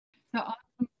So,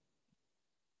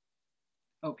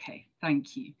 okay,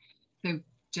 thank you. So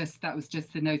that was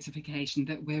just the notification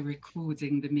that we're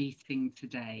recording the meeting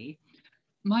today.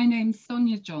 My name's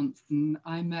Sonia Johnson.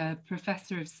 I'm a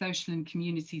professor of social and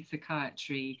community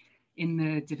psychiatry in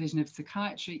the Division of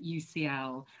Psychiatry at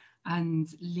UCL and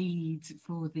lead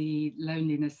for the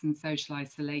Loneliness and Social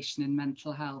Isolation and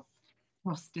Mental Health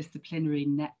Cross-Disciplinary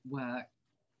Network,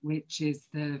 which is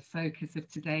the focus of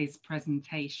today's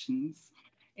presentations.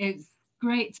 It's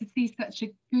great to see such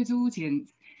a good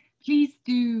audience. Please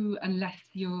do, unless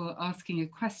you're asking a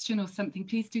question or something,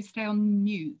 please do stay on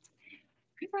mute.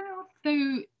 Could I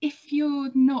also, if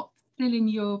you're not still in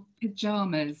your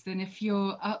pajamas and if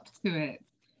you're up to it,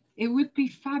 it would be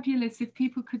fabulous if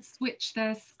people could switch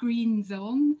their screens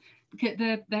on, get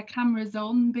their cameras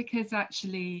on, because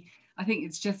actually I think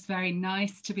it's just very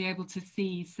nice to be able to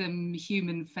see some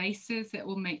human faces. It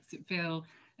all makes it feel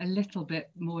a little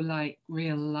bit more like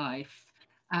real life.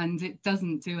 And it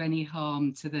doesn't do any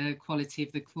harm to the quality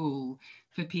of the call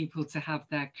for people to have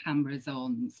their cameras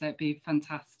on. So it'd be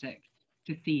fantastic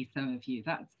to see some of you.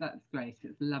 That's great.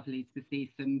 It's lovely to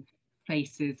see some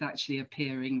faces actually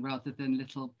appearing rather than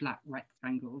little black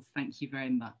rectangles. Thank you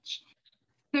very much.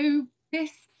 So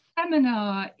this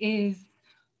seminar is,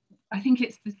 I think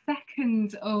it's the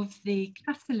second of the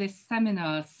Catalyst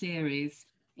seminar series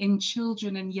in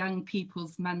children and young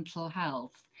people's mental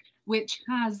health, which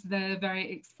has the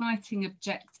very exciting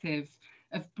objective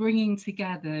of bringing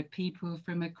together people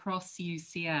from across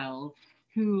UCL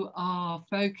who are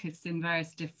focused in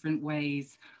various different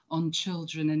ways on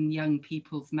children and young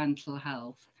people's mental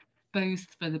health, both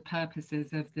for the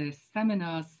purposes of this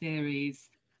seminar series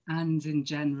and in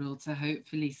general to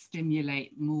hopefully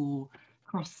stimulate more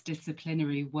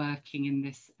cross-disciplinary working in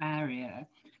this area.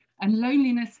 And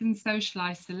loneliness and social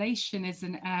isolation is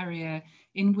an area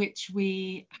in which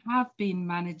we have been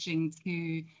managing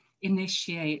to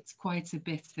initiate quite a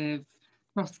bit of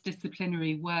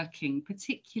cross-disciplinary working,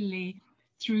 particularly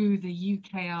through the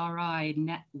UKRI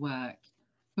network,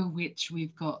 for which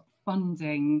we've got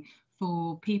funding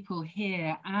for people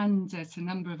here and at a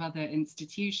number of other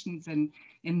institutions and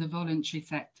in the voluntary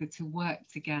sector to work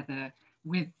together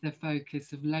with the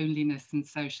focus of loneliness and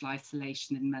social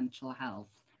isolation and mental health.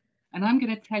 And I'm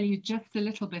going to tell you just a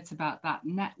little bit about that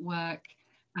network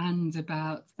and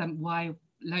about why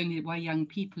young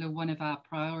people are one of our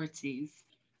priorities.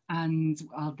 And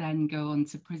I'll then go on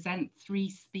to present 3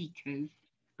 speakers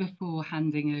before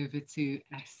handing over to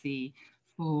Essie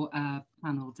for a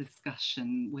panel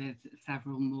discussion with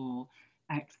several more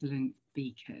excellent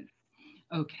speakers.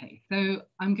 Okay, so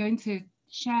I'm going to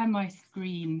share my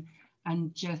screen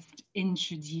and just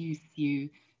introduce you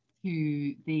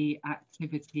to the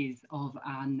activities of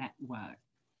our network.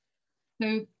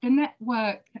 So the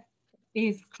network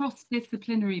is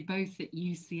cross-disciplinary both at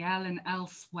UCL and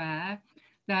elsewhere.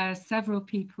 There are several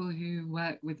people who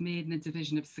work with me in the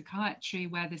Division of Psychiatry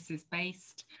where this is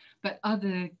based, but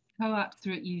other co-ops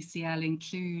at UCL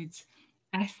include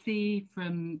Essie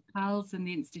from PALS and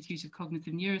the Institute of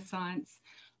Cognitive Neuroscience,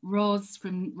 Ros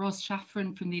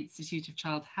Shafran from the Institute of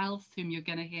Child Health, whom you're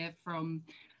going to hear from,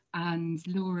 and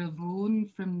Laura Vaughan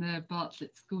from the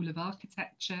Bartlett School of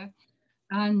Architecture.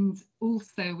 And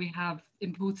also we have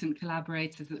important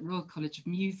collaborators at Royal College of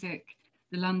Music,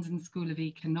 the London School of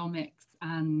Economics,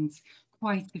 and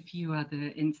quite a few other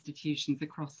institutions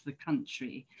across the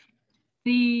country.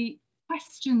 The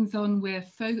questions on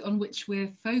which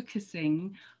we're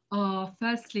focusing are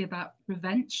firstly about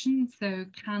prevention. So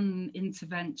can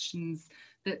interventions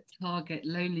that target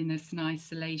loneliness and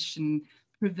isolation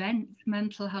prevent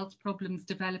mental health problems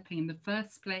developing in the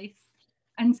first place?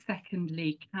 And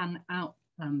secondly, can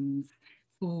outcomes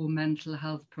for mental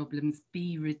health problems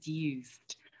be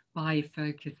reduced by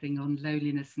focusing on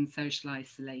loneliness and social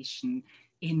isolation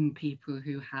in people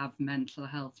who have mental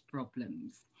health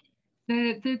problems?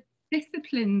 The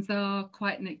disciplines are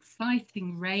quite an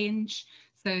exciting range.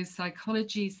 So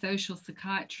psychology, social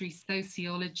psychiatry,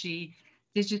 sociology,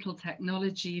 digital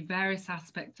technology, various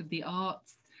aspects of the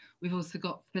arts. We've also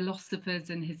got philosophers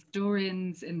and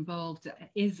historians involved.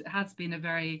 It has been a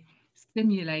very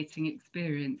stimulating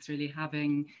experience, really,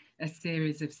 having a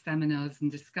series of seminars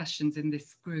and discussions in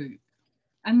this group.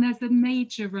 And there's a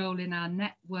major role in our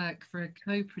network for a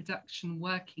co-production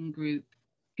working group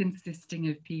consisting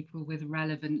of people with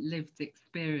relevant lived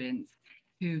experience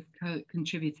who've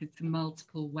contributed to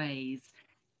multiple ways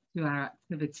to our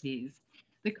activities.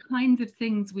 The kinds of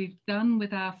things we've done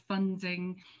with our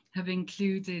funding have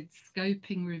included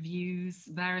scoping reviews,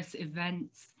 various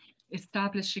events,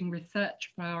 establishing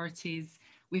research priorities.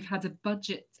 We've had a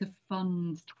budget to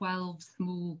fund 12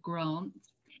 small grants,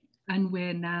 and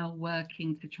we're now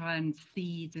working to try and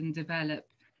seed and develop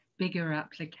bigger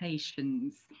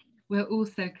applications. We're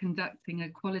also conducting a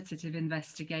qualitative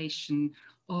investigation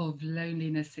of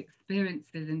loneliness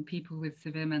experiences in people with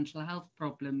severe mental health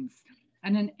problems.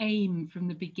 And an aim from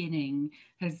the beginning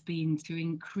has been to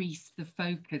increase the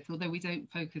focus. Although we don't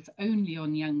focus only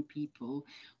on young people,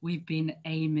 we've been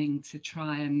aiming to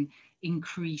try and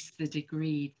increase the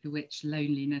degree to which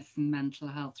loneliness and mental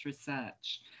health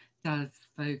research does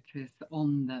focus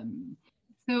on them.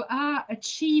 So our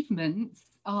achievements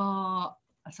are,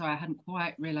 sorry, I hadn't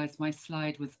quite realised my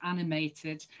slide was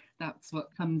animated. That's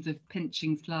what comes of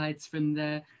pinching slides from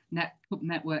the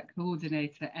network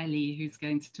coordinator, Ellie, who's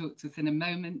going to talk to us in a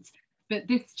moment. But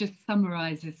this just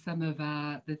summarises some of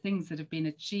the things that have been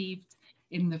achieved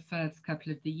in the first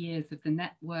couple of the years of the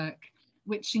network,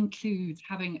 which includes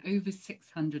having over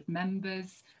 600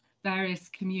 members, various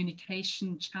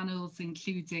communication channels,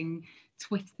 including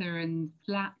Twitter and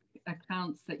Slack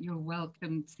accounts that you're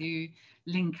welcome to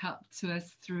link up to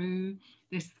us through.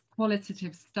 This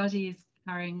qualitative study is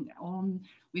carrying on.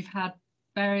 We've had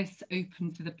various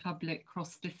open to the public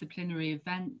cross-disciplinary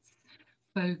events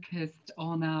focused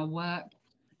on our work.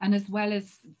 And as well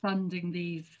as funding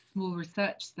these small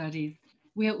research studies,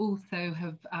 we also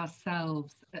have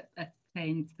ourselves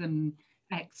attained some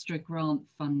extra grant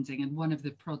funding. And one of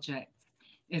the projects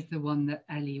is the one that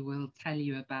Ellie will tell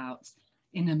you about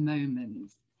in a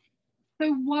moment.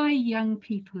 So why young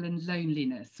people and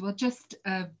loneliness? Well, just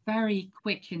a very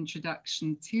quick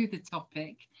introduction to the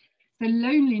topic. So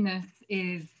loneliness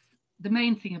is, the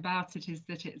main thing about it is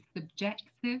that it's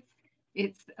subjective.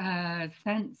 It's a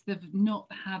sense of not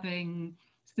having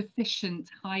sufficient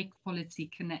high quality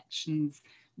connections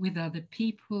with other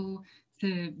people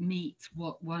to meet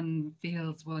what one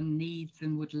feels one needs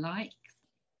and would like.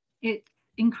 It's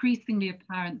increasingly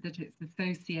apparent that it's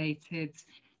associated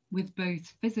with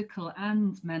both physical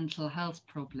and mental health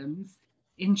problems.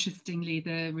 Interestingly,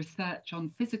 the research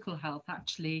on physical health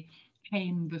actually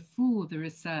came before the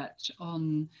research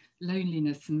on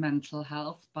loneliness and mental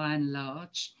health by and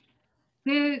large.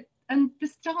 The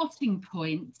starting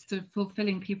point to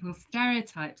fulfilling people's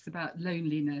stereotypes about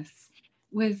loneliness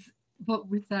was what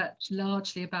research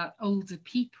largely about older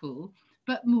people,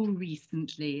 but more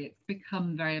recently it's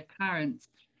become very apparent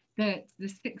that the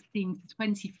 16 to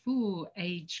 24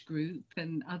 age group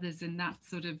and others in that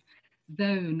sort of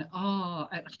zone are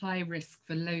at high risk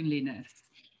for loneliness.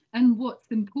 And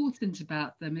what's important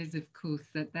about them is, of course,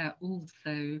 that they're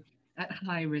also at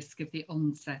high risk of the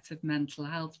onset of mental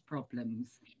health problems.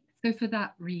 So for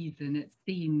that reason, it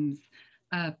seems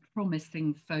a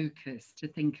promising focus to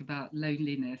think about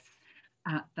loneliness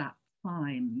at that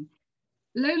time.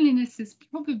 Loneliness is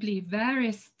probably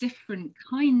various different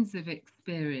kinds of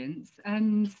experience,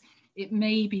 and it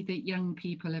may be that young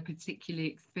people are particularly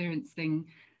experiencing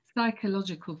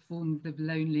psychological forms of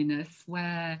loneliness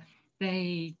where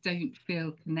they don't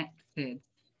feel connected,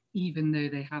 even though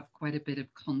they have quite a bit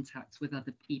of contact with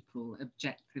other people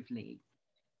objectively.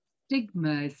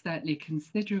 Stigma is certainly a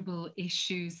considerable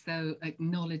issue, so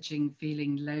acknowledging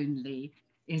feeling lonely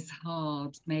is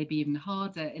hard, maybe even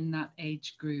harder in that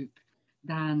age group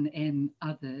than in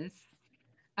others.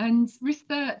 And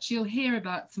research, you'll hear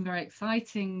about some very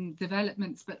exciting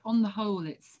developments, but on the whole,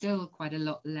 it's still quite a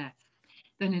lot less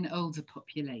than in older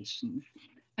populations.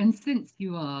 And since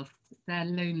you asked, their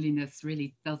loneliness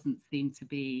really doesn't seem to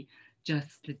be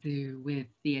just to do with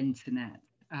the internet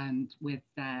and with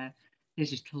their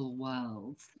digital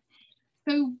worlds.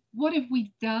 So what have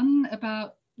we done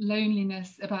about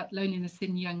loneliness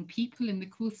in young people in the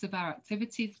course of our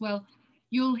activities? Well,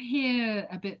 you'll hear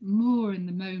a bit more in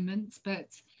the moment, but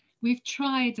we've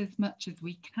tried as much as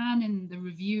we can in the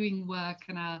reviewing work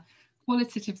and our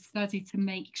qualitative study to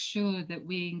make sure that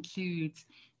we include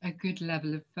a good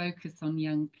level of focus on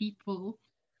young people.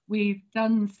 We've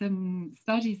done some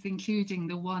studies, including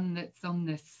the one that's on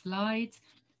this slide,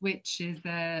 which is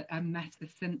a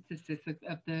meta-synthesis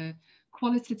of the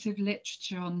qualitative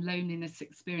literature on loneliness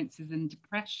experiences and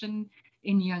depression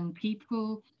in young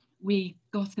people. We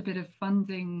got a bit of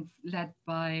funding led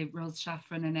by Ros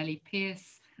Shafran and Ellie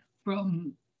Pierce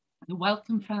from the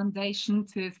Wellcome Foundation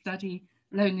to study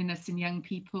loneliness in young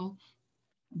people.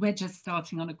 We're just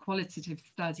starting on a qualitative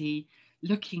study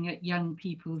looking at young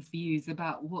people's views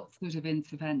about what sort of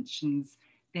interventions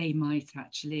they might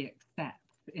actually accept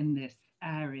in this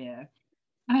area.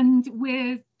 And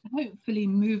we're hopefully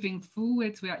moving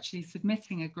forward. We're actually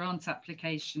submitting a grant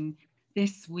application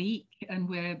this week, and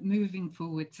we're moving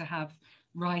forward to have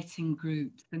writing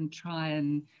groups and try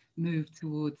and move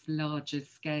towards larger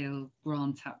scale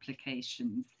grant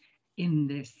applications in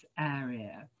this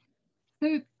area.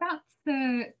 So that's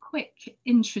a quick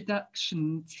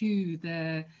introduction to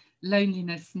the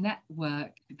loneliness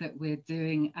network that we're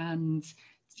doing and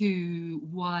to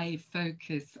why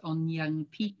focus on young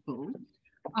people.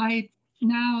 I'd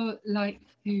now like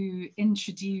to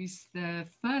introduce the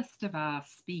first of our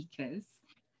speakers,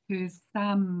 who's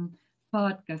Sam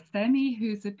Fardghassemi,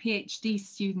 who's a PhD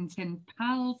student in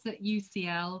PALS at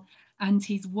UCL, and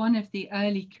he's one of the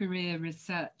early career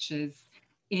researchers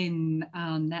in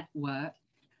our network.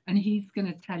 And he's going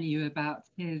to tell you about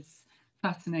his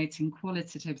fascinating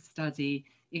qualitative study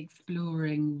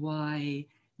exploring why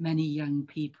many young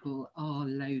people are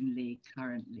lonely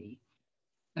currently.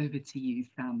 Over to you,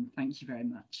 Sam. Thank you very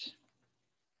much.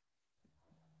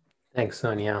 Thanks,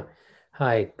 Sonia.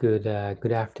 Hi, good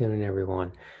afternoon,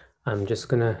 everyone. I'm just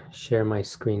gonna share my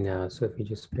screen now, so if you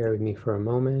just bear with me for a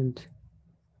moment.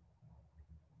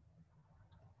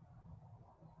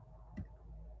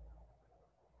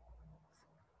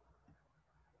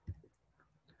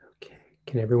 Okay,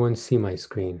 can everyone see my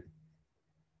screen?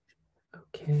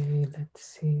 Okay, let's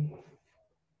see.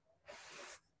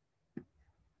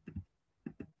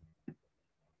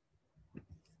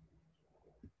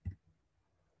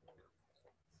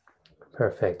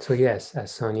 Perfect. So yes,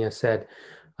 as Sonia said,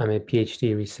 I'm a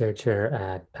PhD researcher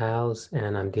at PALS,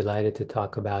 and I'm delighted to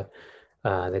talk about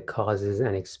the causes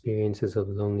and experiences of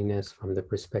loneliness from the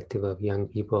perspective of young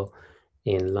people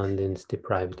in London's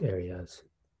deprived areas.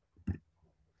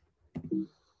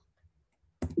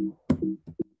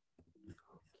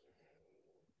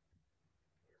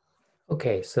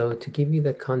 Okay, so to give you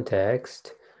the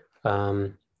context,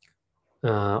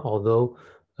 although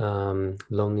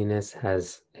loneliness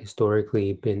has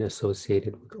historically been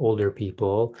associated with older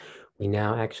people, we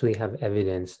now actually have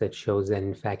evidence that shows that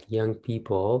in fact young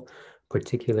people,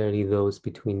 particularly those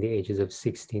between the ages of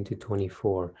 16 to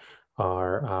 24,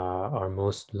 are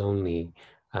most lonely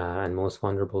and most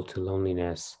vulnerable to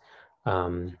loneliness.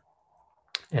 Um,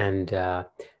 and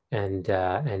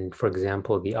for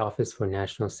example, the Office for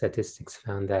National Statistics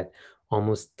found that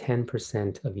almost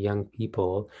 10% of young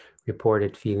people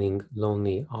reported feeling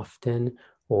lonely often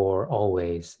or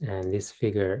always, and this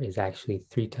figure is actually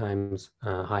 3 times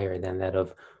higher than that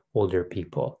of older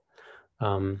people.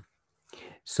 Um,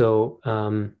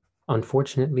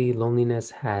 Unfortunately,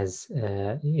 loneliness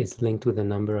is linked with a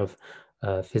number of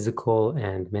physical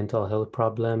and mental health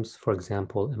problems. For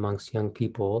example, amongst young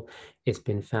people, it's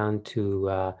been found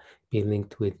to be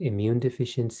linked with immune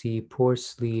deficiency, poor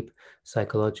sleep,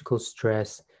 psychological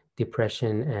stress,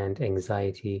 depression, and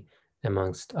anxiety,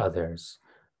 amongst others.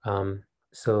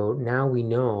 So now we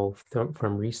know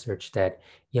from research that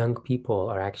young people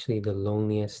are actually the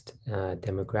loneliest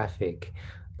demographic,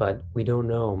 but we don't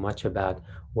know much about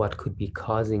what could be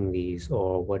causing these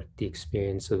or what the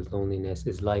experience of loneliness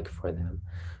is like for them.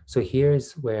 So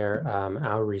here's where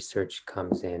our research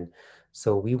comes in.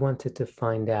 So we wanted to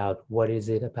find out what is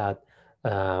it about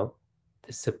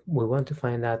we want to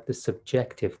find out the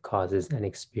subjective causes and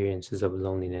experiences of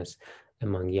loneliness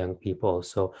among young people.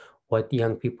 So what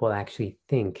young people actually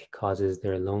think causes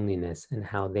their loneliness and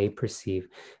how they perceive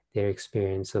their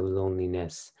experience of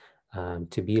loneliness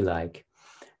to be like.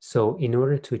 So in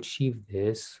order to achieve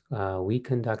this, we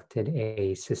conducted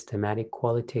a systematic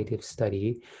qualitative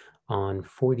study on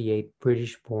 48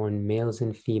 British-born males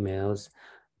and females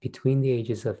between the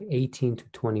ages of 18 to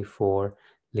 24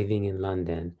 living in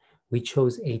London. We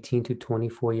chose 18 to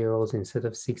 24-year-olds instead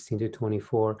of 16 to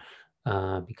 24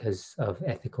 because of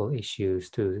ethical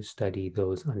issues to study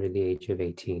those under the age of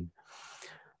 18.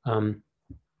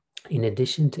 In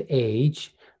addition to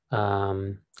age,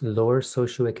 lower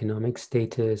socioeconomic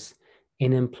status,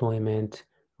 unemployment,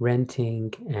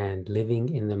 renting, and living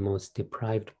in the most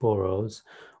deprived boroughs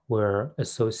were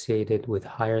associated with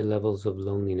higher levels of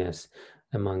loneliness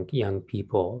among young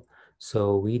people.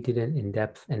 So we did an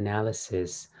in-depth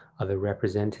analysis of a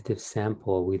representative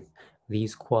sample with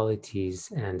these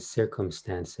qualities and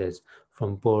circumstances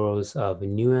from boroughs of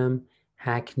Newham,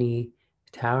 Hackney,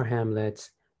 Tower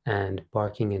Hamlets, and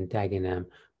Barking and Dagenham,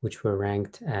 which were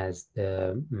ranked as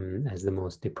the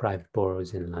most deprived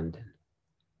boroughs in London.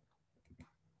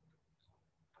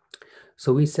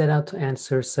 So we set out to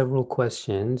answer several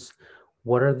questions.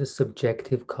 What are the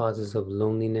subjective causes of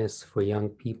loneliness for young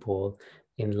people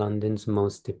in London's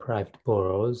most deprived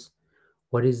boroughs?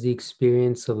 What is the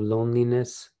experience of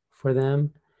loneliness for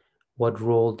them? What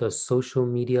role does social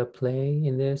media play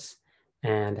in this?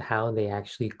 And how they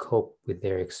actually cope with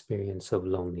their experience of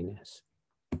loneliness.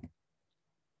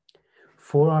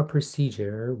 For our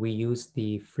procedure, we use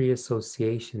the free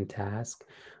association task,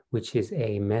 which is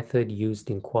a method used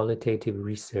in qualitative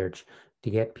research to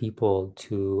get people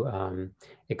to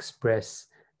express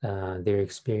their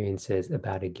experiences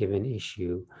about a given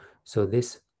issue. So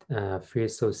this free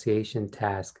association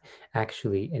task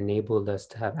actually enabled us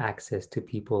to have access to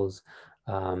people's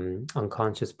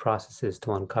unconscious processes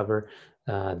to uncover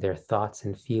their thoughts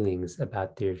and feelings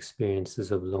about their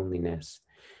experiences of loneliness.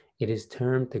 It is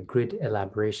termed the grid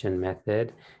elaboration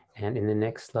method. And in the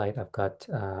next slide,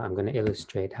 I'm going to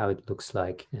illustrate how it looks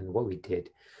like and what we did.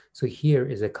 So here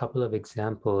is a couple of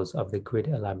examples of the grid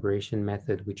elaboration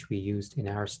method, which we used in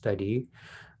our study.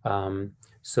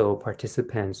 So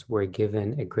participants were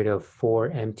given a grid of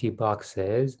 4 empty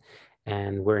boxes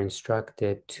and were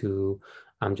instructed to,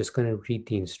 I'm just going to read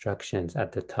the instructions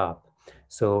at the top.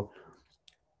 So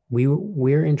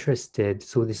we're interested,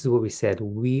 so this is what we said,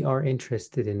 we are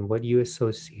interested in what you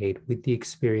associate with the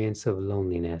experience of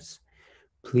loneliness.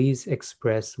 Please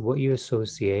express what you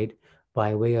associate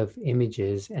by way of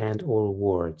images and or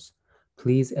words.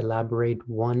 Please elaborate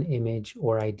one image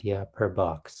or idea per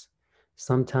box.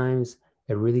 Sometimes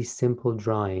a really simple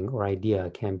drawing or idea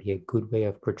can be a good way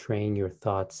of portraying your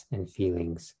thoughts and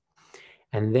feelings.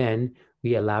 And then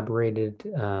we elaborated,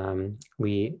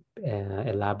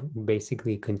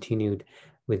 basically continued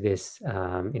with this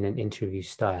in an interview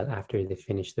style after they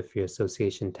finished the free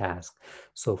association task.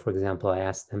 So for example, I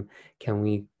asked them, can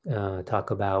we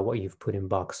talk about what you've put in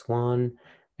box 1?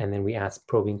 And then we asked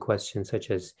probing questions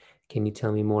such as, can you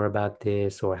tell me more about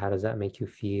this? Or how does that make you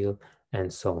feel?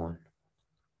 And so on.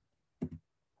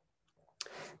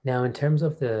 Now, in terms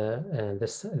of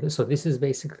so this is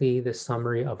basically the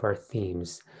summary of our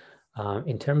themes.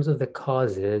 In terms of the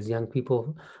causes, young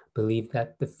people believe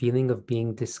that the feeling of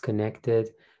being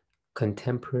disconnected,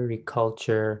 contemporary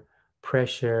culture,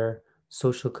 pressure,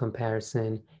 social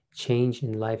comparison, change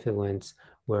in life events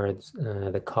were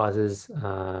the causes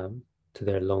to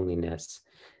their loneliness.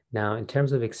 Now, in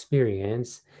terms of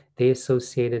experience, they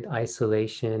associated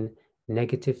isolation,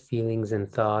 negative feelings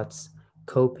and thoughts,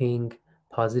 coping,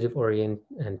 positive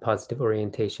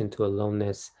orientation to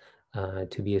aloneness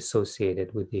to be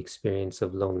associated with the experience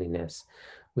of loneliness.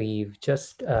 We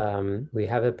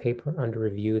have a paper under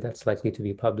review that's likely to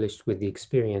be published with the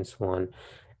experience one,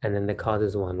 and then the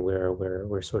causes one.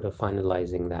 We're sort of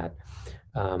finalizing that.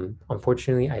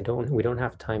 Unfortunately, we don't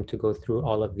have time to go through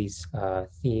all of these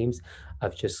themes.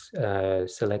 I've just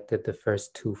selected the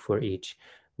first 2 for each,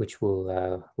 which we'll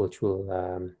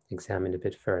examine a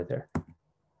bit further.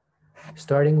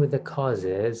 Starting with the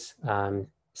causes,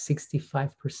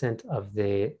 65% of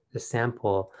the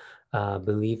sample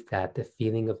believed that the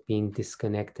feeling of being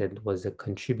disconnected was a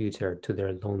contributor to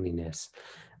their loneliness.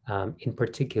 In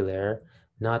particular,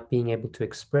 not being able to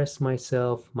express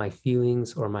myself, my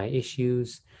feelings, or my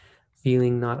issues,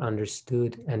 feeling not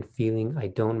understood, and feeling I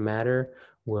don't matter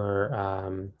were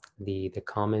the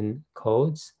common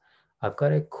codes. I've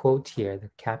got a quote here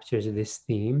that captures this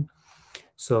theme.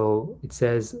 So it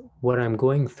says, what I'm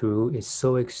going through is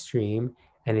so extreme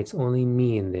and it's only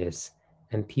me in this,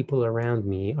 and people around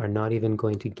me are not even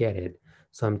going to get it.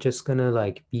 So I'm just gonna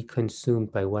like be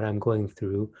consumed by what I'm going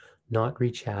through, not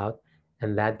reach out.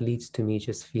 And that leads to me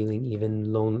just feeling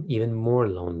even more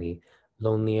lonely,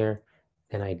 lonelier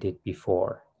than I did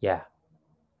before. Yeah.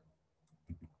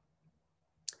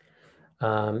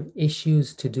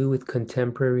 Issues to do with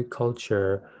contemporary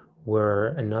culture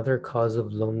were another cause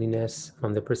of loneliness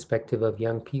from the perspective of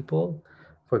young people.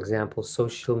 For example,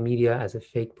 social media as a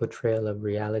fake portrayal of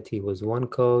reality was one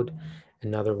code.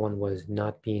 Another one was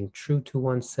not being true to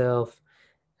oneself,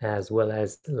 as well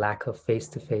as lack of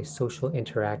face-to-face social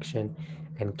interaction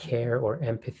and care or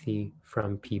empathy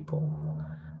from people.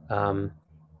 Um,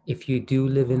 if you do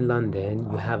live in London,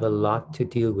 you have a lot to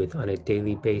deal with on a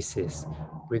daily basis,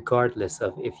 regardless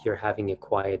of if you're having a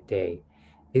quiet day.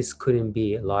 This couldn't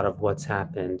be a lot of what's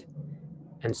happened.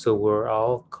 And so we're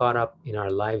all caught up in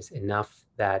our lives enough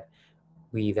that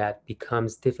that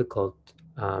becomes difficult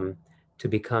to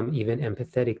become even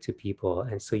empathetic to people.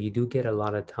 And so you do get a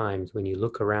lot of times when you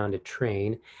look around a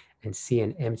train and see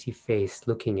an empty face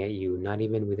looking at you, not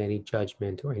even with any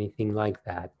judgment or anything like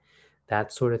that.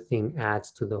 That sort of thing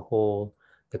adds to the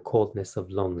coldness of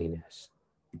loneliness.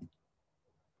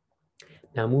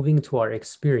 Now, moving to our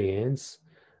experience,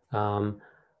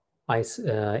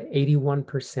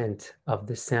 81% of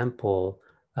the sample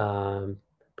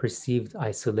perceived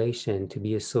isolation to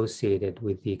be associated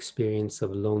with the experience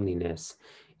of loneliness.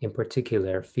 In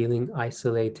particular, feeling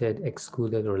isolated,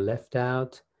 excluded, or left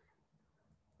out,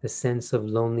 the sense of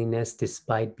loneliness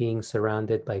despite being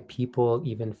surrounded by people,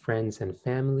 even friends and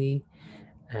family,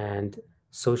 and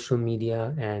social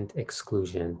media and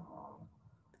exclusion.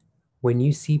 When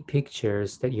you see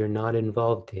pictures that you're not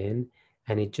involved in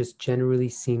and it just generally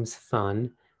seems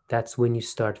fun, that's when you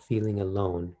start feeling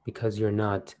alone, because you're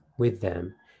not with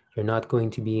them. You're not going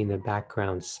to be in the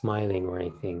background smiling or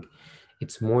anything.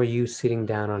 It's more you sitting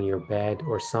down on your bed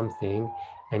or something,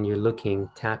 and you're looking,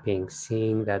 tapping,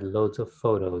 seeing that loads of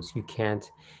photos. You can't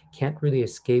really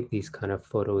escape these kind of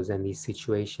photos and these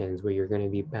situations where you're going to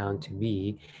be bound to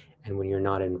be, and when you're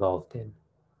not involved in.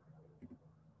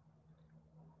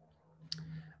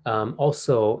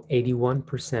 Also,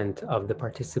 81% of the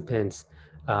participants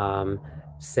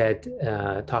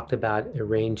talked about a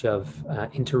range of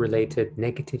interrelated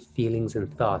negative feelings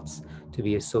and thoughts to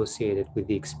be associated with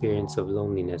the experience of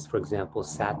loneliness. For example,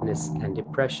 sadness and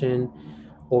depression,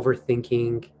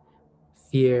 overthinking,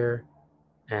 fear,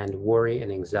 and worry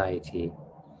and anxiety.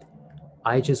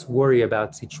 I just worry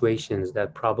about situations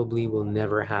that probably will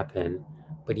never happen.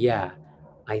 But yeah,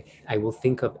 I will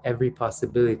think of every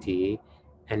possibility,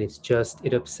 and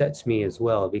it upsets me as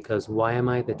well, because why am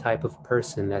I the type of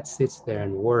person that sits there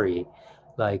and worry?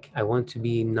 Like, I want to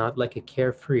be not like a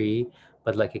carefree,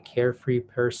 but like a carefree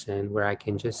person where I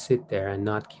can just sit there and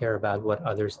not care about what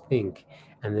others think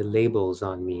and the labels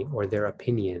on me or their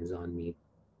opinions on me.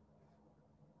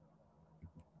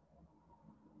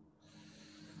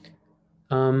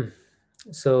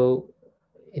 So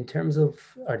in terms of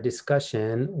our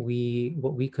discussion,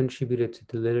 what we contributed to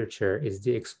the literature is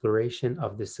the exploration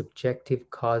of the subjective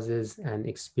causes and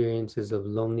experiences of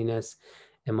loneliness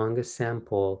among a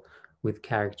sample with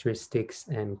characteristics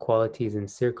and qualities and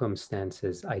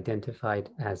circumstances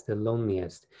identified as the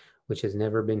loneliest, which has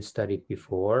never been studied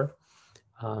before.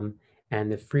 Um,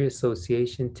 and the free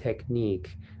association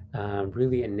technique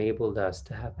really enabled us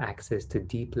to have access to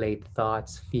deep laid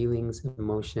thoughts, feelings,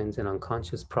 emotions, and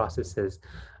unconscious processes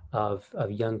of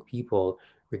young people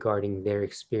regarding their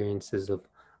experiences of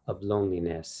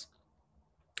loneliness.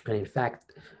 And in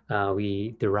fact,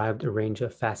 we derived a range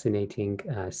of fascinating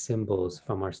symbols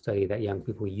from our study that young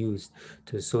people used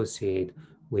to associate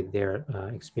with their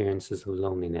experiences of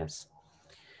loneliness.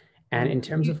 And in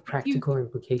terms of practical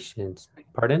implications,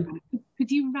 pardon? Could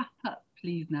you wrap up,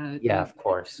 please, now? Yeah, of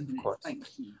course, of course.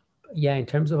 Thank you. Yeah, in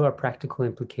terms of our practical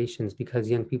implications, because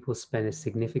young people spend a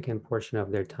significant portion of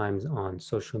their times on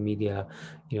social media,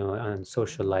 on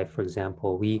social life, for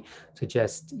example, we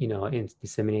suggest, in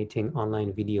disseminating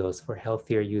online videos for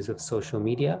healthier use of social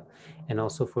media, and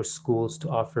also for schools to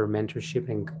offer mentorship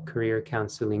and career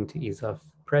counseling to ease off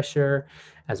pressure,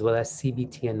 as well as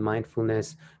CBT and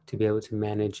mindfulness to be able to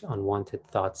manage unwanted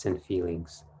thoughts and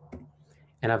feelings.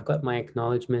 And I've got my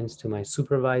acknowledgements to my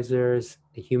supervisors,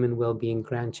 the Human Wellbeing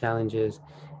Grand Challenges,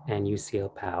 and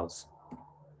UCL PALS.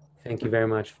 Thank you very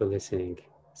much for listening.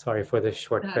 Sorry for the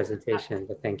short presentation,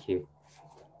 but thank you.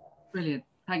 Brilliant.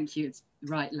 Thank you. It's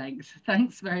the right length.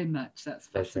 Thanks very much. That's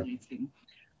fascinating.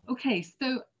 Okay,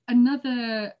 so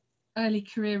another early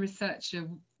career researcher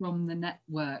from the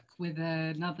network with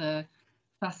another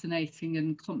fascinating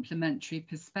and complementary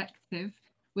perspective.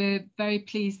 We're very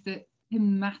pleased that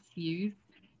Tim Matthews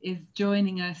is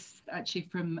joining us actually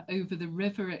from over the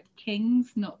river at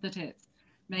King's, not that it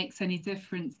makes any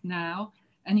difference now,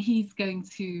 and he's going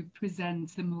to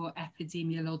present a more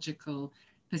epidemiological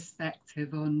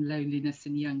perspective on loneliness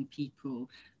in young people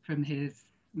from his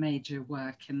major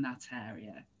work in that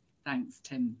area. Thanks,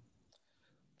 Tim.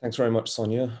 Thanks very much,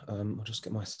 Sonia. I'll just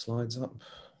get my slides up.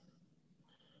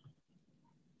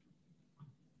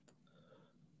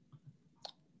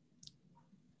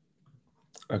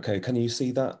 Okay, can you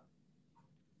see that?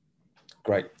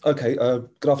 Great. Okay,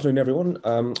 good afternoon, everyone.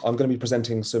 I'm going to be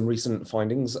presenting some recent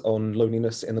findings on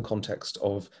loneliness in the context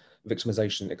of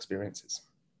victimization experiences.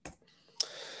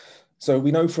 So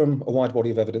we know from a wide body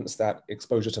of evidence that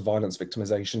exposure to violence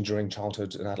victimization during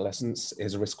childhood and adolescence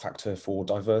is a risk factor for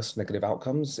diverse negative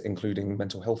outcomes, including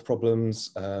mental health problems,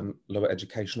 lower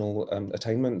educational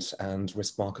attainment, and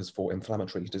risk markers for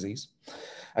inflammatory disease.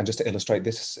 And just to illustrate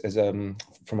this is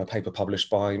from a paper published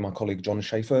by my colleague John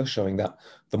Schaefer, showing that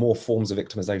the more forms of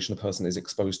victimization a person is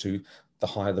exposed to, the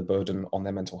higher the burden on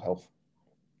their mental health.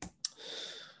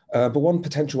 But one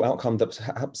potential outcome that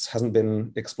perhaps hasn't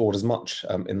been explored as much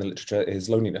in the literature is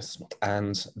loneliness.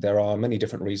 And there are many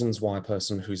different reasons why a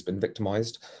person who's been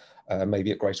victimized may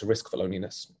be at greater risk for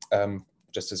loneliness.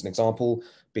 Just as an example,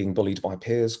 being bullied by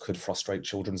peers could frustrate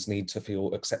children's need to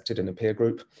feel accepted in a peer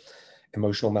group.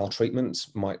 Emotional maltreatment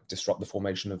might disrupt the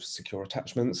formation of secure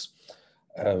attachments.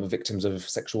 Victims of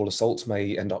sexual assault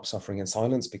may end up suffering in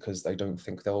silence because they don't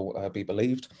think they'll be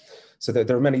believed. So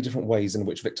there are many different ways in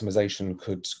which victimization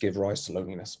could give rise to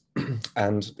loneliness.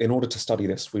 And in order to study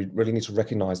this, we really need to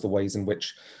recognize the ways in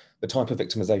which the type of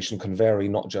victimization can vary,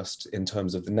 not just in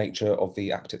terms of the nature of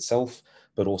the act itself,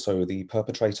 but also the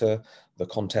perpetrator, the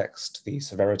context, the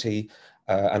severity,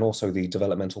 and also the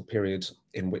developmental period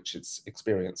in which it's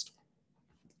experienced.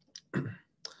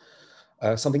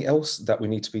 Something else that we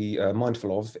need to be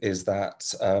mindful of is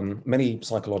that many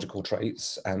psychological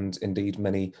traits, and indeed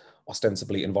many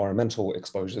ostensibly environmental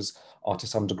exposures, are to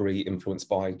some degree influenced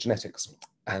by genetics.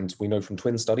 And we know from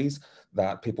twin studies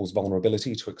that people's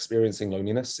vulnerability to experiencing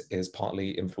loneliness is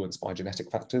partly influenced by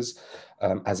genetic factors,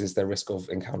 as is their risk of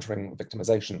encountering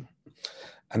victimization.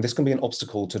 And this can be an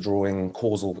obstacle to drawing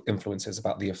causal inferences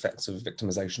about the effects of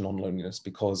victimization on loneliness,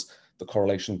 because the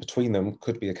correlation between them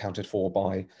could be accounted for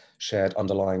by shared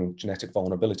underlying genetic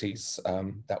vulnerabilities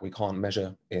that we can't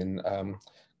measure in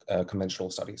conventional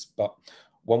studies. But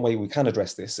one way we can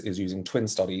address this is using twin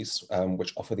studies,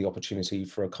 which offer the opportunity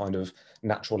for a kind of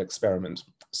natural experiment.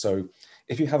 So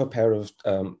if you have a pair of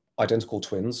identical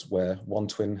twins where one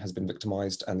twin has been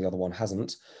victimized and the other one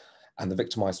hasn't, and the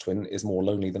victimized twin is more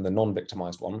lonely than the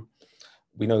non-victimized one,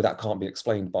 we know that can't be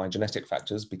explained by genetic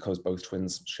factors because both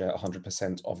twins share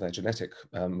 100% of their genetic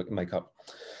makeup.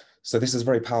 So this is a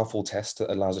very powerful test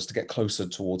that allows us to get closer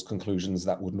towards conclusions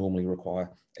that would normally require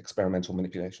experimental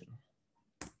manipulation.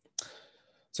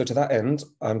 So to that end,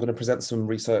 I'm going to present some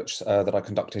research that I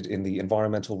conducted in the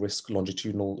environmental risk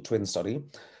longitudinal twin study.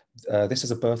 This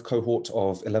is a birth cohort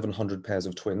of 1,100 pairs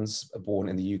of twins born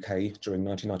in the UK during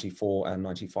 1994 and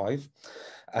 95.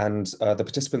 And the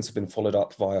participants have been followed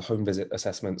up via home visit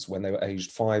assessments when they were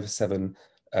aged 5, 7,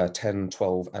 10,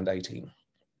 12, and 18.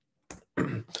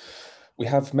 We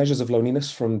have measures of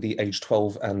loneliness from the age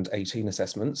 12 and 18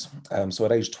 assessments. So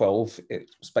at age 12,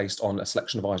 it's based on a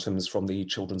selection of items from the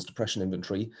Children's Depression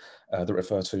Inventory that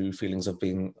refer to feelings of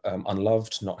being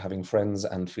unloved, not having friends,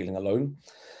 and feeling alone.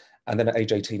 And then at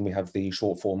age 18, we have the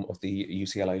short form of the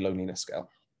UCLA Loneliness Scale.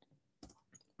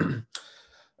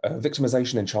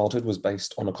 Victimization in childhood was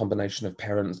based on a combination of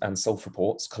parent and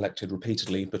self-reports collected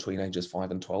repeatedly between ages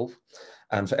 5 and 12.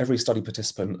 And for every study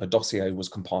participant, a dossier was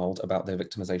compiled about their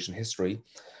victimization history.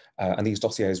 And these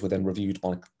dossiers were then reviewed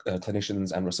by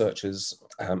clinicians and researchers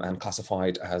and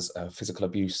classified as physical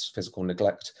abuse, physical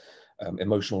neglect,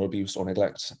 emotional abuse or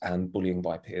neglect, and bullying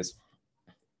by peers.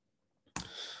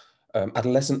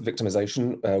 Adolescent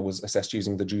victimization was assessed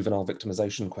using the Juvenile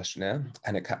Victimization Questionnaire,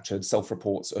 and it captured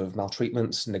self-reports of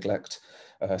maltreatment, neglect,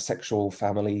 sexual,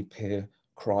 family, peer,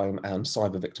 crime, and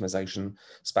cyber victimization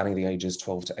spanning the ages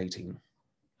 12 to 18.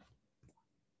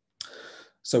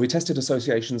 So we tested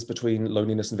associations between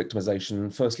loneliness and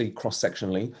victimization, firstly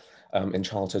cross-sectionally in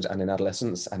childhood and in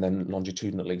adolescence, and then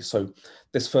longitudinally. So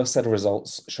this first set of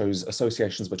results shows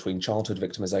associations between childhood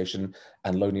victimization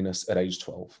and loneliness at age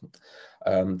 12.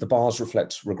 The bars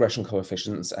reflect regression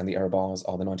coefficients and the error bars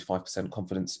are the 95%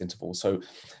 confidence interval. So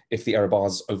if the error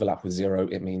bars overlap with 0,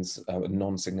 it means a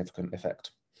non-significant effect.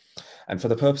 And for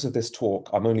the purpose of this talk,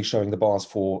 I'm only showing the bars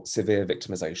for severe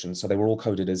victimization. So they were all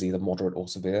coded as either moderate or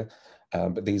severe,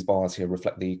 but these bars here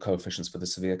reflect the coefficients for the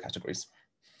severe categories.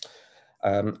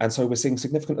 And so we're seeing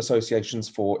significant associations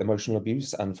for emotional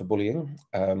abuse and for bullying,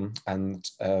 and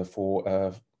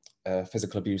for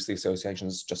physical abuse, the association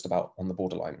is just about on the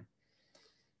borderline.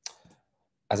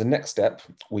 As a next step,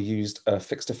 we used a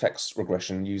fixed effects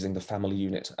regression using the family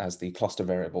unit as the cluster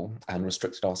variable and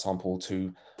restricted our sample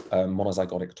to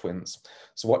monozygotic twins.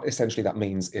 So what essentially that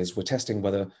means is we're testing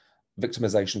whether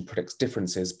victimization predicts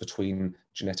differences between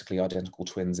genetically identical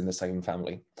twins in the same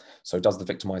family. So does the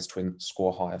victimized twin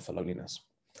score higher for loneliness?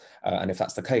 And if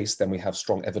that's the case, then we have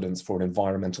strong evidence for an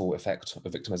environmental effect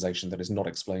of victimization that is not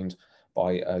explained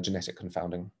by genetic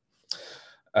confounding.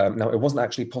 Now, it wasn't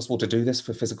actually possible to do this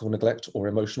for physical neglect or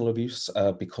emotional abuse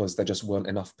because there just weren't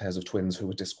enough pairs of twins who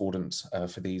were discordant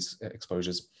for these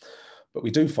exposures. But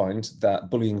we do find that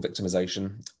bullying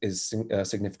victimization is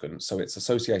significant. So it's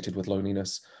associated with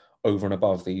loneliness over and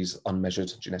above these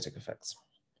unmeasured genetic effects.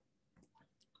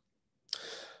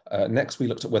 Next, we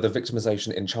looked at whether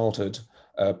victimization in childhood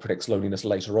predicts loneliness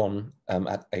later on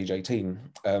at age 18.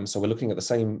 So we're looking at the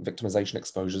same victimization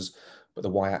exposures, but the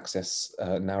y-axis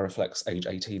now reflects age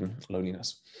 18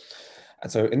 loneliness.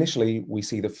 And so initially, we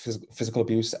see the physical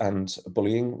abuse and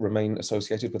bullying remain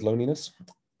associated with loneliness.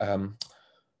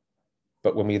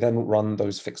 But when we then run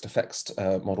those fixed effects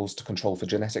models to control for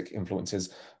genetic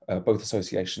influences, both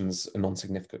associations are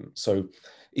non-significant. So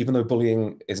even though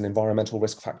bullying is an environmental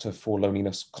risk factor for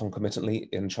loneliness concomitantly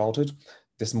in childhood,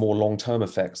 this more long-term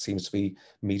effect seems to be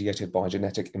mediated by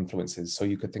genetic influences. So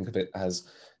you could think of it as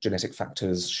genetic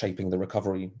factors shaping the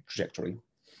recovery trajectory.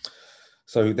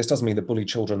 So this doesn't mean that bullied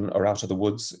children are out of the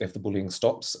woods if the bullying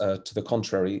stops. To the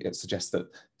contrary, it suggests that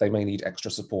they may need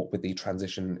extra support with the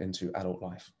transition into adult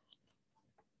life.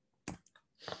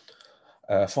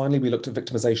 Finally, we looked at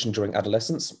victimization during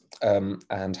adolescence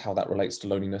and how that relates to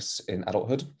loneliness in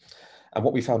adulthood. And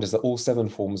what we found is that all 7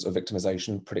 forms of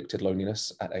victimization predicted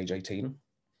loneliness at age 18.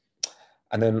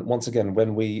 And then once again,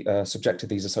 when we subjected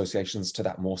these associations to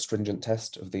that more stringent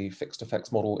test of the fixed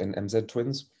effects model in MZ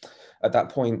twins, at that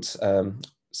point,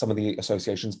 some of the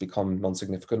associations become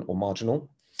non-significant or marginal.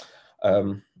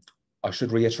 I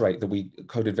should reiterate that we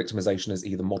coded victimization as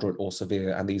either moderate or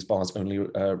severe, and these bars only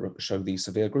show the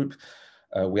severe group.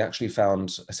 We actually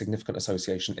found a significant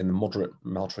association in the moderate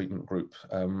maltreatment group,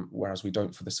 whereas we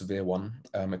don't for the severe one.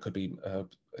 It could be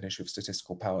an issue of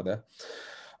statistical power there.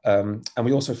 And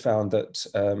we also found that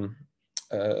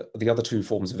the other 2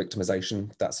 forms of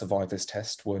victimization that survived this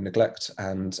test were neglect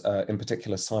and, in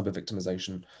particular, cyber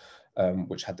victimization,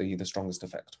 which had the strongest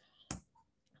effect.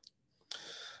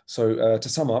 So to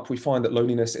sum up, we find that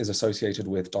loneliness is associated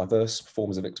with diverse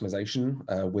forms of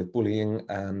victimization, with bullying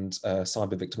and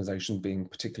cyber victimization being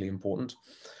particularly important.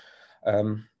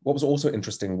 What was also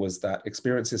interesting was that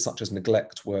experiences such as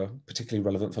neglect were particularly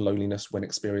relevant for loneliness when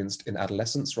experienced in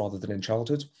adolescence rather than in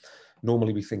childhood.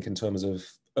 Normally we think in terms of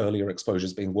earlier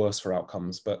exposures being worse for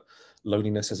outcomes, but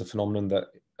loneliness is a phenomenon that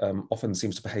often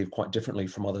seems to behave quite differently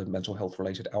from other mental health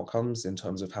related outcomes in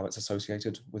terms of how it's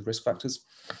associated with risk factors.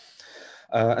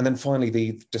 And then finally,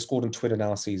 the discordant twin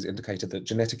analyses indicated that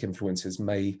genetic influences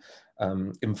may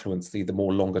influence the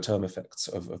more longer term effects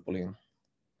of bullying.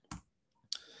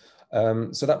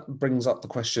 So that brings up the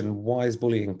question, why is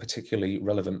bullying particularly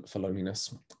relevant for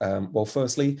loneliness? Well,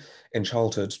 firstly, in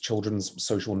childhood, children's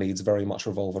social needs very much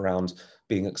revolve around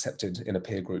being accepted in a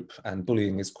peer group, and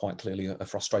bullying is quite clearly a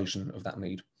frustration of that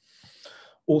need.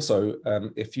 Also,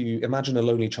 if you imagine a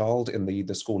lonely child in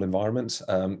the school environment,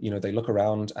 they look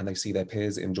around and they see their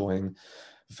peers enjoying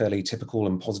fairly typical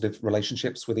and positive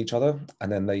relationships with each other,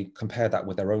 and then they compare that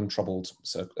with their own troubled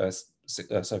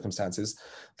circumstances.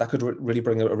 That could really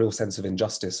bring a real sense of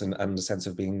injustice and a sense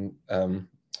of being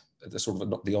the sort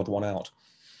of the odd one out.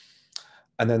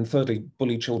 And then thirdly,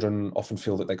 bullied children often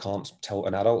feel that they can't tell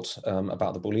an adult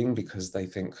about the bullying because they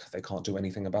think they can't do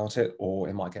anything about it or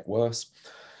it might get worse.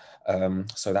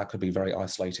 So that could be very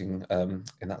isolating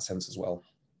in that sense as well.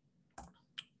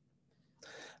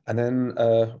 And then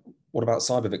what about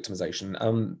cyber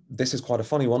victimization? This is quite a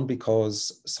funny one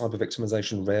because cyber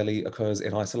victimization rarely occurs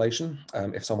in isolation.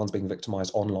 If someone's being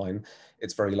victimized online,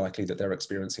 it's very likely that they're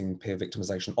experiencing peer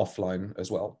victimization offline as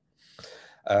well.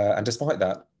 And despite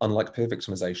that, unlike peer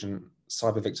victimization,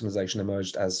 cyber victimization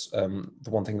emerged as the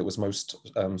one thing that was most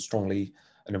strongly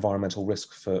an environmental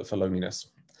risk for loneliness.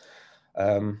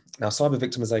 Now, cyber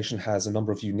victimization has a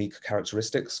number of unique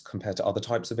characteristics compared to other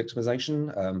types of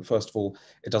victimization. First of all,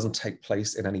 it doesn't take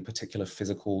place in any particular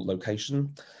physical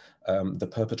location. The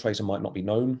perpetrator might not be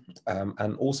known,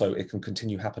 and also it can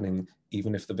continue happening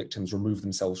even if the victims remove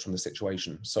themselves from the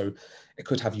situation. So it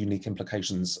could have unique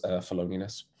implications for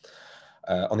loneliness.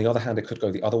 On the other hand, it could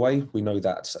go the other way. We know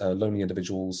that lonely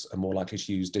individuals are more likely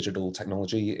to use digital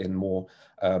technology in more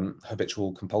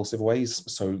habitual, compulsive ways.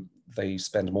 So they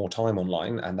spend more time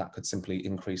online, and that could simply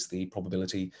increase the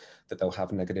probability that they'll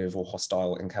have negative or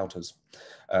hostile encounters.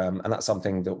 And that's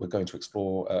something that we're going to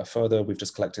explore further. We've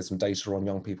just collected some data on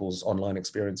young people's online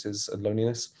experiences and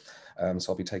loneliness.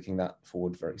 So I'll be taking that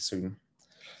forward very soon.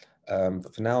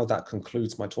 But for now, that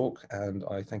concludes my talk, and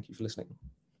I thank you for listening.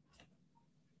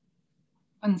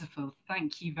 Wonderful,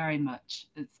 thank you very much.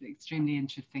 It's extremely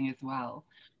interesting as well.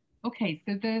 Okay,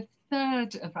 so the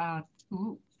third of our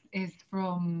talks is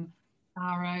from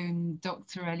our own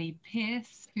Dr. Ellie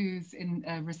Pearce, who's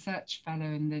a research fellow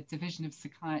in the Division of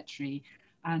Psychiatry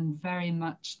and very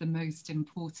much the most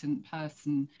important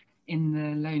person in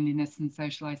the loneliness and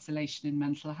social isolation in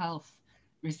mental health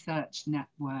research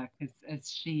network,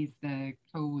 as she's the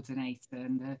coordinator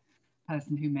and the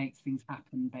person who makes things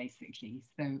happen, basically.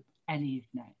 So Ellie's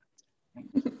next.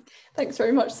 Thanks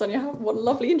very much, Sonia. What a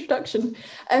lovely introduction.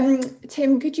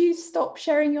 Tim, could you stop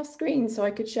sharing your screen so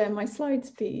I could share my slides,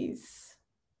 please?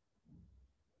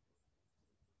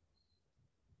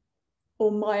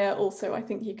 Or Maya also, I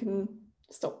think you can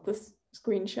stop the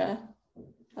screen share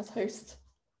as host.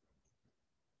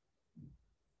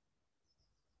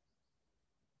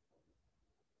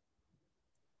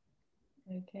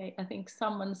 Okay, I think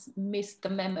someone's missed the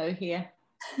memo here.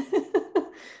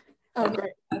 Oh,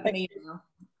 great. I can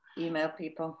email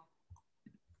people.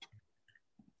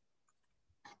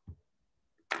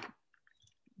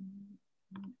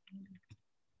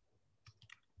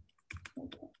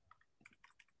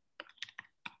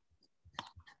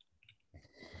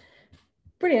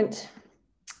 Brilliant.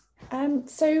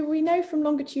 So we know from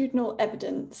longitudinal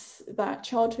evidence that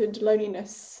childhood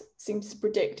loneliness seems to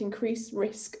predict increased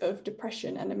risk of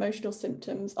depression and emotional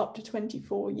symptoms up to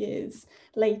 24 years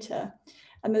later.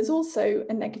 And there's also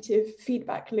a negative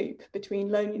feedback loop between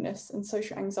loneliness and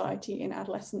social anxiety in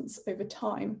adolescence over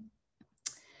time.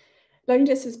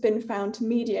 Loneliness has been found to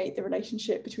mediate the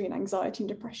relationship between anxiety and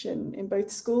depression in both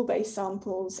school-based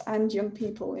samples and young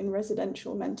people in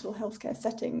residential mental health care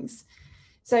settings.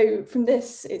 So from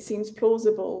this, it seems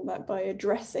plausible that by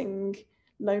addressing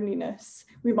loneliness,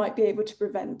 we might be able to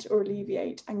prevent or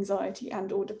alleviate anxiety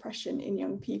and or depression in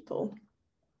young people.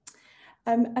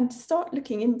 And to start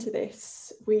looking into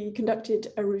this, we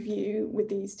conducted a review with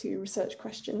these two research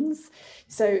questions.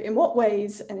 So in what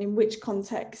ways and in which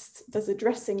context does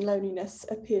addressing loneliness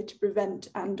appear to prevent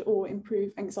and or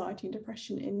improve anxiety and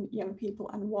depression in young people,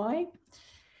 and why?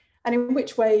 And in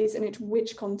which ways and in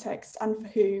which context and for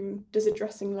whom does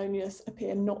addressing loneliness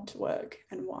appear not to work,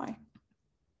 and why?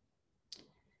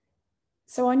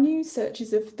 So our new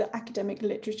searches of the academic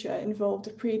literature involved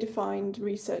a predefined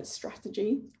research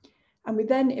strategy, and we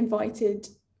then invited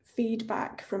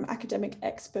feedback from academic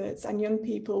experts and young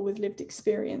people with lived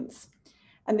experience.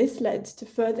 And this led to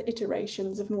further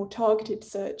iterations of more targeted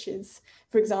searches,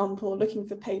 for example, looking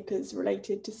for papers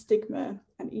related to stigma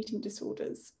and eating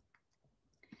disorders.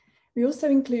 We also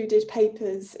included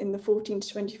papers in the 14 to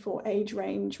 24 age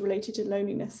range related to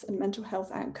loneliness and mental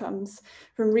health outcomes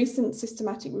from recent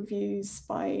systematic reviews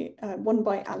by one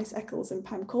by Alice Eccles and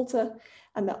Pam Coulter,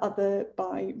 and the other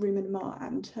by Ruman Ma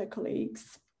and her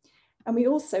colleagues. And we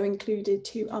also included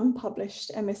two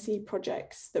unpublished MSc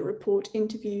projects that report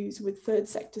interviews with third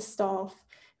sector staff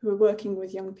who are working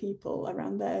with young people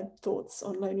around their thoughts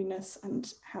on loneliness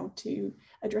and how to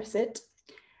address it.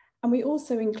 And we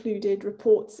also included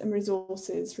reports and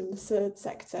resources from the third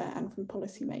sector and from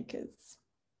policymakers.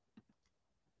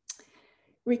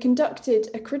 We conducted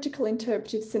a critical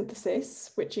interpretive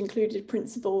synthesis, which included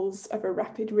principles of a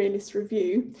rapid realist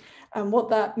review. And what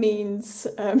that means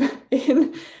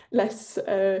in less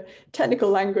technical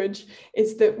language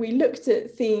is that we looked at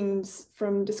themes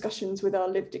from discussions with our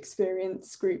lived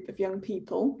experience group of young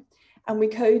people, and we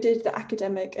coded the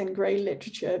academic and grey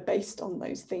literature based on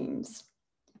those themes.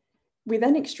 We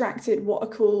then extracted what are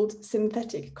called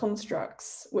synthetic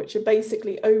constructs, which are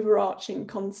basically overarching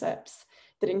concepts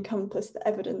that encompass the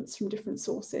evidence from different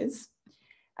sources.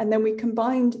 And then we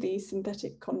combined these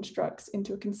synthetic constructs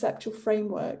into a conceptual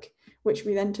framework, which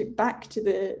we then took back to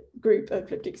the group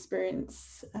of lived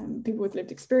experience, people with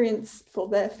lived experience, for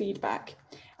their feedback.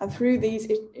 And through these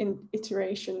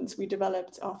iterations, we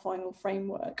developed our final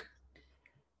framework.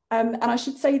 And I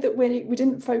should say that we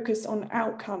didn't focus on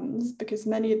outcomes because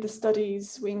many of the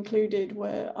studies we included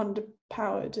were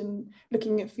underpowered and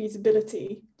looking at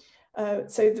feasibility.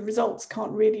 So the results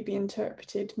can't really be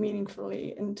interpreted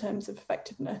meaningfully in terms of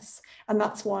effectiveness. And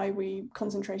that's why we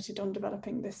concentrated on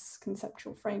developing this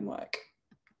conceptual framework.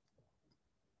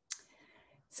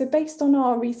 So based on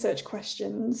our research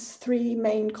questions, three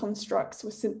main constructs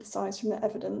were synthesized from the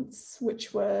evidence,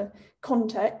 which were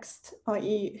context,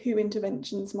 i.e. who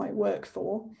interventions might work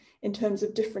for in terms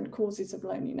of different causes of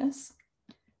loneliness,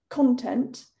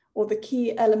 content, or the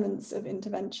key elements of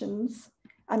interventions,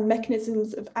 and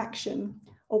mechanisms of action,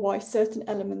 or why certain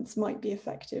elements might be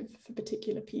effective for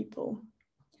particular people.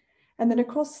 And then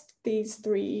across these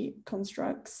three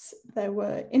constructs, there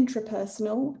were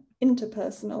intrapersonal,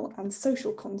 interpersonal, and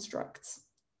social constructs.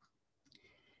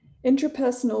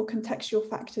 Intrapersonal contextual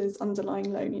factors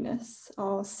underlying loneliness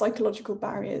are psychological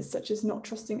barriers such as not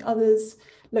trusting others,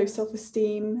 low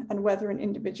self-esteem, and whether an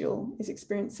individual is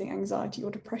experiencing anxiety or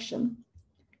depression.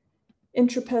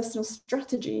 Intrapersonal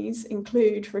strategies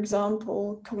include, for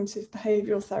example, cognitive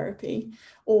behavioral therapy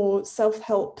or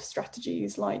self-help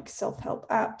strategies like self-help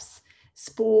apps,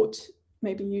 sport,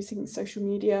 maybe using social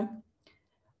media.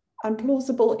 And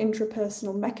plausible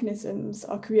intrapersonal mechanisms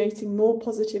are creating more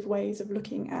positive ways of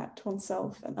looking at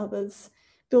oneself and others,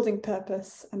 building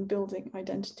purpose and building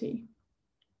identity.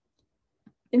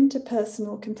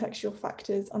 Interpersonal contextual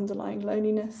factors underlying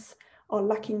loneliness are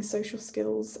lacking social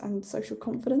skills and social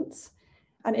confidence,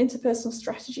 and interpersonal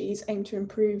strategies aim to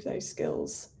improve those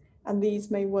skills, and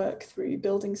these may work through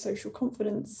building social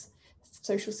confidence,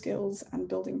 social skills, and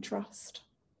building trust.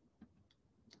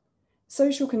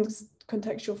 Social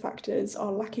contextual factors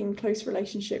are lacking close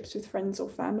relationships with friends or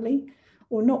family,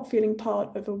 or not feeling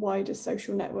part of a wider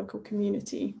social network or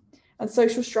community. And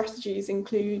social strategies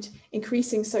include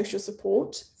increasing social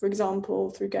support, for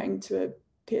example, through going to a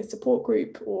peer support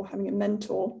group or having a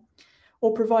mentor,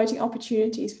 or providing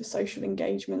opportunities for social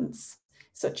engagements,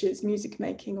 such as music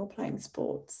making or playing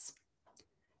sports.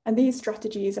 And these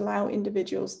strategies allow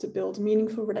individuals to build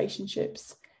meaningful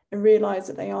relationships and realise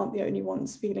that they aren't the only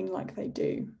ones feeling like they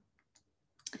do.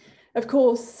 Of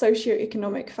course,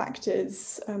 socioeconomic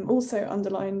factors also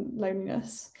underline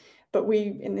loneliness, but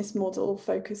we in this model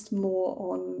focused more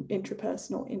on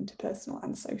intrapersonal, interpersonal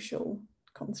and social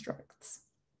constructs.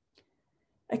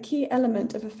 A key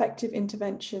element of effective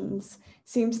interventions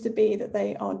seems to be that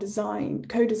they are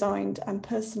co-designed and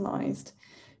personalised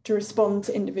to respond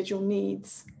to individual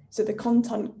needs. So the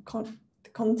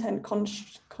content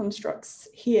constructs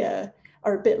here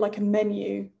are a bit like a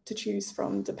menu to choose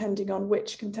from, depending on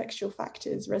which contextual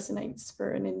factors resonates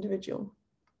for an individual.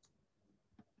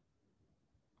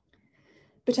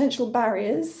 Potential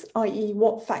barriers, i.e.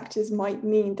 what factors might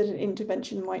mean that an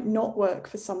intervention might not work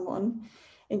for someone,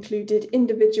 included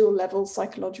individual level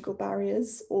psychological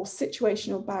barriers or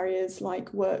situational barriers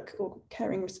like work or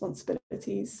caring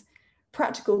responsibilities,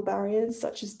 practical barriers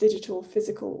such as digital,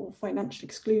 physical or financial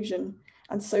exclusion,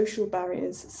 and social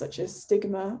barriers such as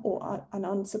stigma or an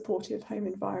unsupportive home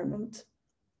environment.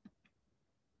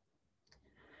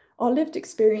 Our lived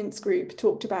experience group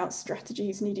talked about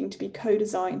strategies needing to be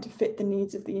co-designed to fit the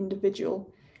needs of the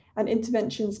individual, and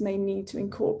interventions may need to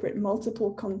incorporate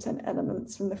multiple content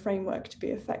elements from the framework to be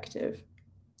effective.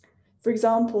 For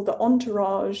example, the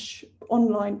Entourage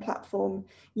online platform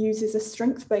uses a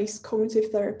strength-based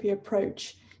cognitive therapy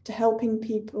approach to helping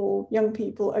young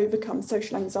people overcome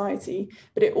social anxiety,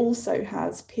 but it also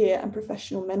has peer and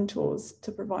professional mentors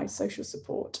to provide social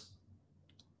support.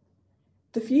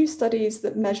 The few studies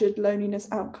that measured loneliness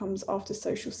outcomes after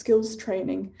social skills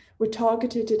training were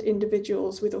targeted at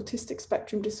individuals with autistic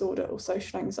spectrum disorder or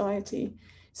social anxiety,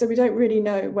 so we don't really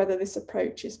know whether this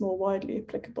approach is more widely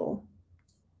applicable.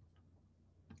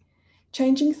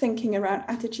 Changing thinking around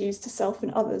attitudes to self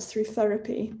and others through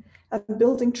therapy and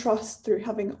building trust through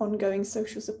having ongoing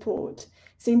social support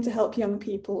seem to help young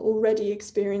people already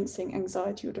experiencing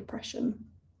anxiety or depression.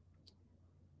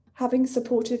 Having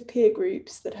supportive peer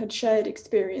groups that had shared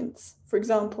experience, for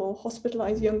example,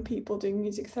 hospitalised young people doing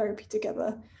music therapy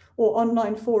together, or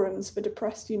online forums for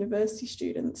depressed university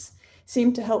students,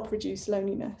 seemed to help reduce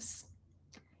loneliness.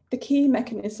 The key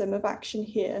mechanism of action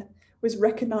here was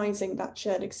recognising that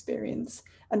shared experience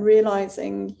and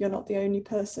realising you're not the only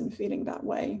person feeling that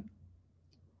way.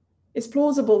 It's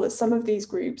plausible that some of these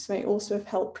groups may also have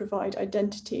helped provide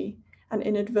identity and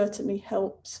inadvertently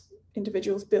helped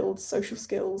individuals build social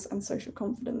skills and social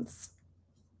confidence.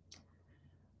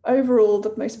 Overall,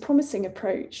 the most promising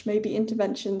approach may be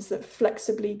interventions that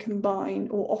flexibly combine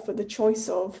or offer the choice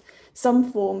of some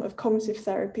form of cognitive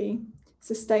therapy,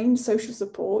 sustained social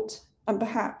support, and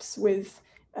perhaps with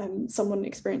someone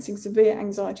experiencing severe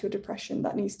anxiety or depression,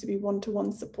 that needs to be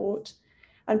one-to-one support,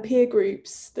 and peer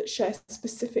groups that share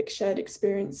specific shared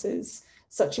experiences,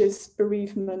 such as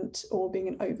bereavement or being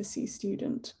an overseas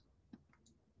student.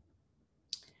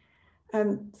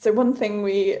 So one thing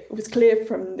was clear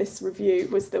from this review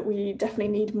was that we definitely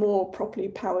need more properly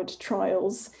powered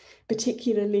trials,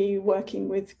 particularly working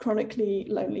with chronically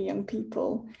lonely young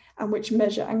people, and which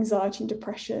measure anxiety and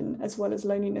depression as well as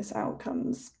loneliness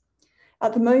outcomes.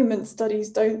 At the moment, studies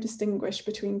don't distinguish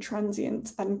between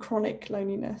transient and chronic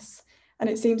loneliness, and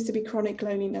it seems to be chronic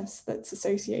loneliness that's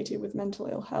associated with mental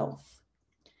ill health.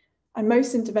 And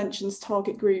most interventions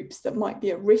target groups that might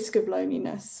be at risk of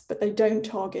loneliness, but they don't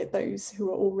target those who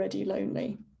are already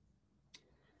lonely.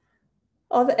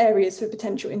 Other areas for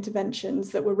potential interventions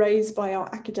that were raised by our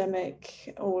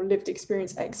academic or lived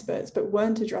experience experts but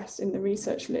weren't addressed in the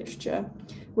research literature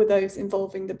were those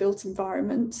involving the built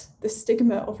environment, the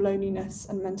stigma of loneliness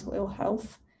and mental ill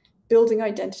health, building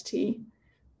identity,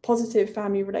 positive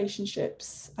family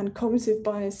relationships, and cognitive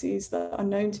biases that are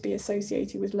known to be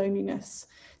associated with loneliness,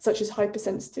 such as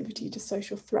hypersensitivity to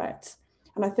social threat.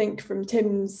 And I think from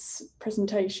Tim's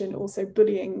presentation, also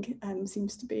bullying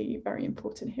seems to be very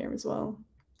important here as well.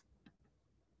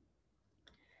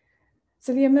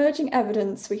 So the emerging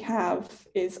evidence we have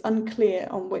is unclear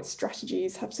on which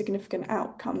strategies have significant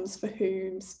outcomes for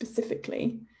whom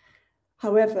specifically.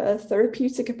 However,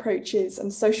 therapeutic approaches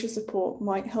and social support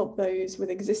might help those with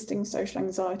existing social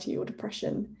anxiety or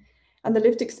depression. And the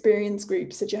lived experience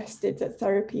group suggested that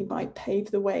therapy might pave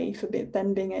the way for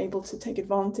them being able to take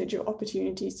advantage of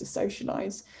opportunities to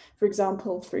socialise, for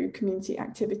example, through community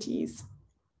activities.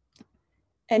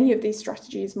 Any of these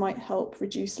strategies might help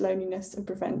reduce loneliness and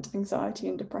prevent anxiety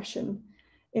and depression.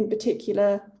 In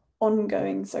particular,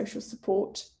 ongoing social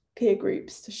support, peer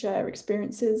groups to share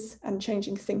experiences, and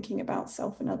changing thinking about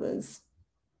self and others.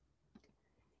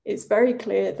 It's very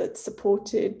clear that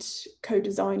supported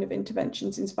co-design of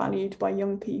interventions is valued by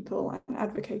young people and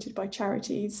advocated by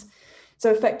charities. So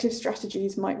effective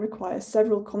strategies might require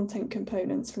several content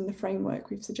components from the framework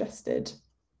we've suggested.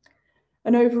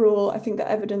 And overall, I think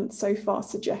that evidence so far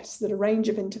suggests that a range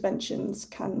of interventions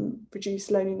can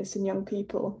reduce loneliness in young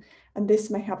people, and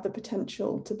this may have the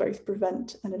potential to both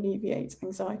prevent and alleviate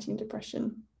anxiety and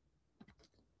depression.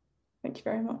 Thank you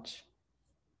very much.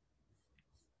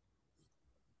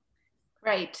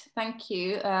 Great, thank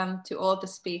you to all the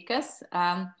speakers.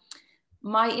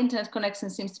 My internet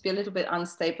connection seems to be a little bit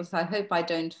unstable, so I hope I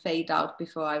don't fade out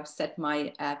before I've set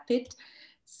my pit.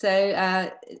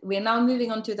 So we're now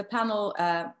moving on to the panel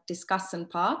discussion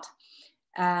part.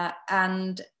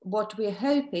 And what we're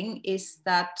hoping is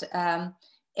that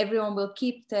everyone will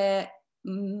keep their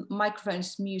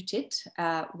microphones muted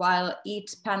while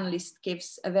each panelist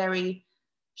gives a very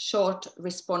short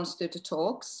response to the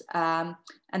talks.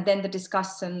 And then the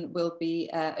discussion will be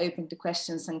open to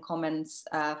questions and comments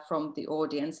from the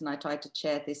audience. And I try to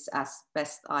chair this as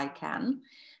best I can.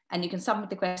 And you can submit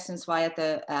the questions via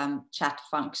the chat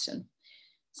function.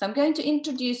 So I'm going to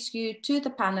introduce you to the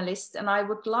panelists, and I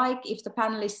would like if the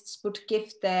panelists would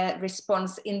give their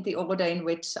response in the order in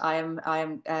which I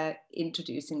am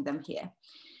introducing them here.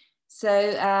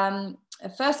 So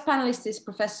first panelist is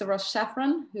Professor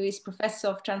LSIMHRN, who is Professor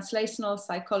of Translational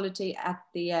Psychology at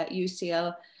the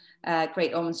UCL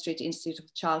Great Ormond Street Institute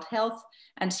of Child Health,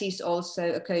 and she's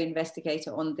also a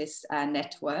co-investigator on this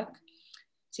network.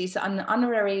 She's an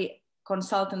honorary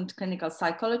consultant clinical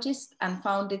psychologist and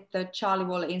founded the Charlie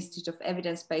Waller Institute of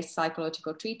Evidence-Based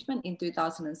Psychological Treatment in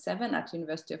 2007 at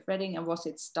University of Reading and was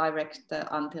its director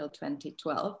until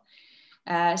 2012.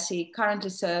 She currently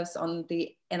serves on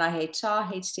the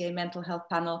NIHR HTA mental health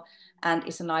panel and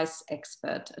is a NICE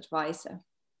expert advisor.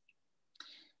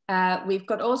 We've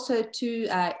got also two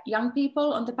young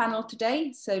people on the panel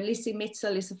today. So Lizzie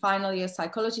Mitchell is a final year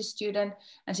psychology student,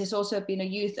 and she's also been a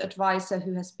youth advisor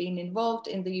who has been involved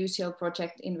in the UCL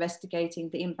project investigating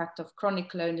the impact of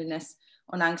chronic loneliness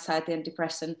on anxiety and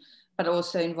depression, but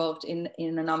also involved in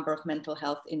a number of mental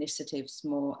health initiatives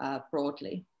more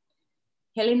broadly.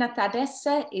 Helena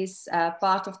Tadesse is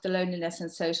part of the Loneliness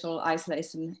and Social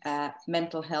Isolation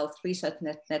Mental Health Research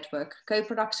Network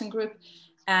co-production group,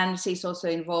 and she's also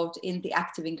involved in the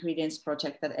Active Ingredients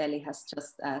project that Ellie has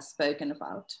just spoken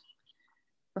about.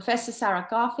 Professor Sarah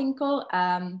Garfinkel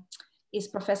is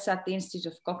professor at the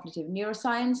Institute of Cognitive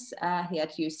Neuroscience here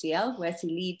at UCL, where she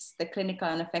leads the Clinical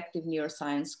and Affective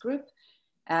Neuroscience group.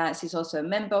 She's also a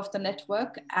member of the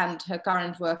network, and her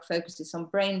current work focuses on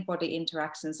brain-body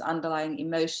interactions underlying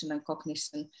emotion and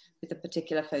cognition, with a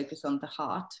particular focus on the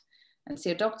heart. And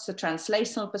she adopts a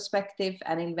translational perspective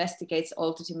and investigates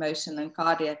altered emotion and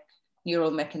cardiac neural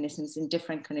mechanisms in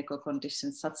different clinical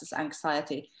conditions, such as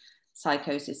anxiety,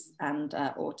 psychosis, and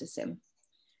autism.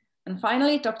 And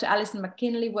finally, Dr. Alison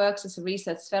McKinley works as a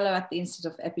research fellow at the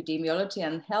Institute of Epidemiology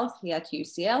and Health here at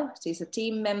UCL. She's a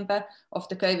team member of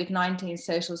the COVID-19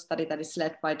 social study that is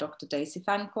led by Dr. Daisy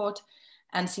Fancourt,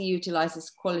 and she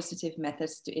utilizes qualitative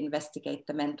methods to investigate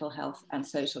the mental health and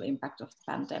social impact of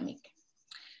the pandemic.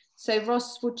 So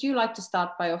Ross, would you like to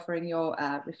start by offering your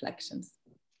reflections?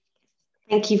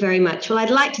 Thank you very much. Well,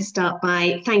 I'd like to start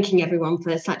by thanking everyone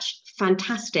for such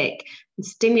fantastic and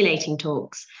stimulating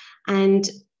talks. And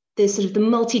the sort of the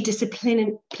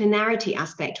multidisciplinarity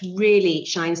aspect really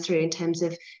shines through in terms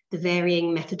of the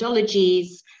varying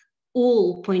methodologies,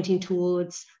 all pointing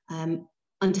towards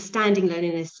understanding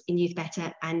loneliness in youth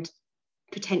better and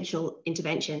potential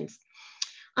interventions.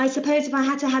 I suppose if I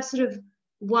had to have sort of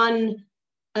one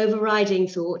overriding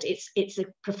thought, it's a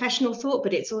professional thought,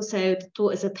 but it's also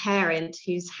thought as a parent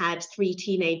who's had 3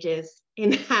 teenagers in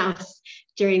the house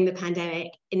during the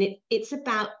pandemic, and it's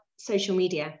about social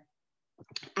media.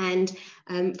 And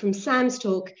from Sam's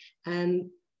talk,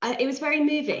 it was very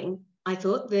moving. I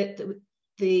thought that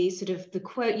the sort of the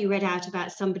quote you read out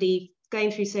about somebody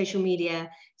going through social media,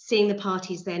 seeing the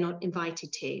parties they're not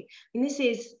invited to. And this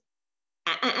is,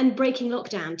 and breaking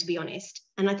lockdown, to be honest.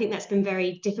 And I think that's been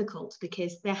very difficult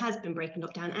because there has been breaking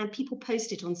lockdown and people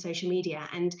post it on social media,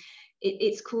 and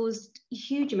it's caused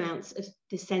huge amounts of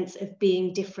the sense of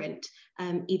being different,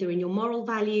 either in your moral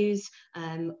values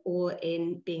or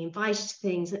in being invited to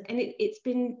things. And it's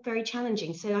been very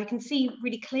challenging. So I can see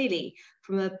really clearly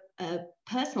from a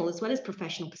personal as well as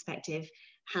professional perspective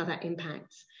how that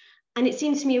impacts. And it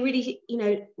seems to me really,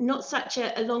 not such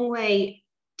a long way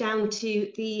down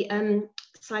to the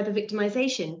cyber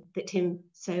victimization that Tim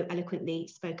so eloquently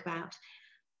spoke about.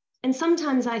 And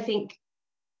sometimes I think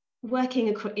working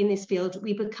in this field,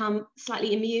 we become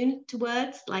slightly immune to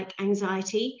words like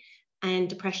anxiety and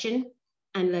depression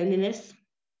and loneliness.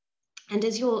 And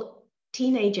as your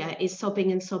teenager is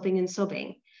sobbing and sobbing and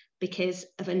sobbing, because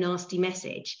of a nasty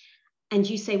message. And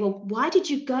you say, well, why did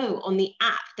you go on the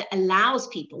app that allows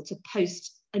people to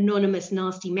post anonymous,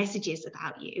 nasty messages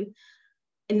about you?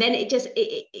 And then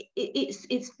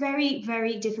it's very,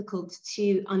 very difficult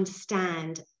to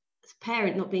understand, as a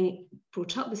parent not being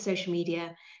brought up with social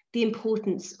media, the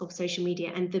importance of social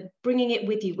media and the bringing it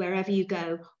with you wherever you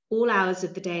go, all hours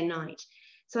of the day and night.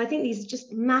 So I think these are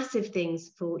just massive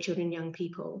things for children and young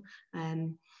people.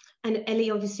 And Ellie,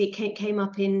 obviously, it came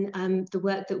up in the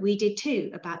work that we did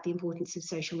too about the importance of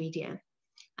social media.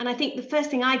 And I think the first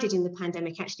thing I did in the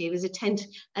pandemic actually was attend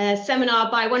a seminar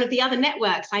by one of the other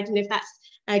networks. I don't know if that's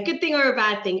a good thing or a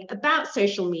bad thing, about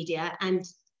social media and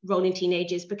role in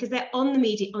teenagers, because they're on the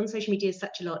media, on social media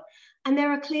such a lot. And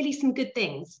there are clearly some good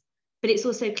things, but it's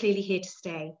also clearly here to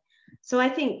stay. So I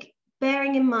think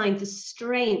bearing in mind the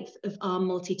strength of our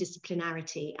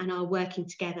multidisciplinarity and our working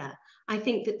together, I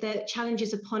think that the challenge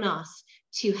is upon us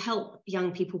to help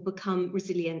young people become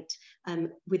resilient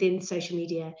within social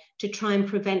media to try and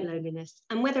prevent loneliness.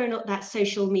 And whether or not that's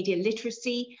social media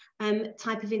literacy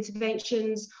type of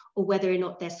interventions, or whether or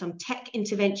not there's some tech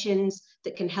interventions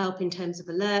that can help in terms of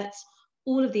alerts,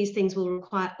 all of these things will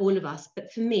require all of us.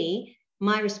 But for me,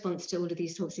 my response to all of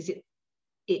these talks is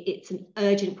it's an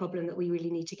urgent problem that we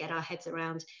really need to get our heads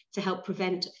around to help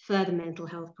prevent further mental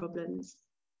health problems.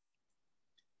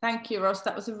 Thank you, Ros.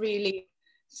 That was a really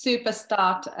super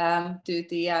start to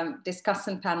the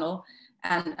discussion panel,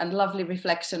 and lovely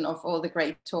reflection of all the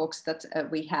great talks that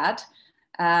we had.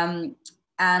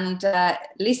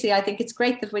 Lizzie, I think it's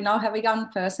great that we now have a young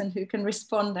person who can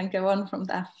respond and go on from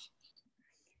that.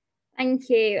 Thank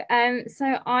you.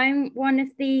 So I'm one of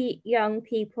the young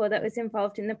people that was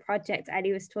involved in the project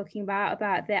Eddie was talking about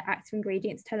the active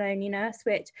ingredients to loneliness,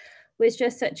 which was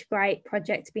just such a great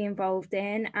project to be involved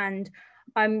in. And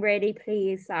I'm really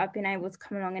pleased that I've been able to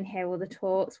come along and hear all the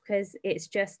talks, because it's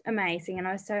just amazing. And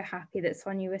I was so happy that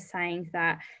Sonia was saying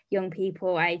that young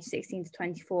people aged 16 to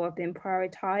 24 have been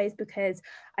prioritised, because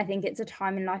I think it's a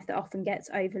time in life that often gets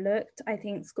overlooked. I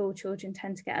think school children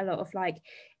tend to get a lot of like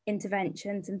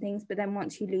interventions and things, but then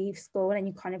once you leave school and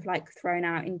you're kind of like thrown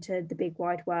out into the big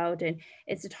wide world, and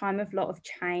it's a time of a lot of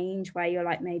change where you're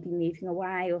like maybe moving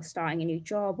away or starting a new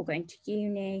job or going to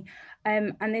uni,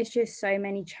 and there's just so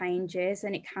many changes,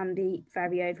 and it can be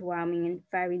very overwhelming and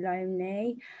very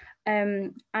lonely.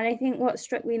 And I think what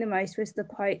struck me the most was the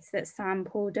quotes that Sam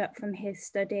pulled up from his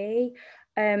study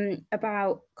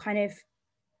about kind of,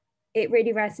 it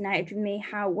really resonated with me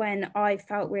how when I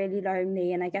felt really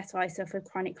lonely, and I guess I suffered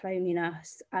chronic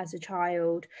loneliness as a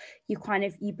child, you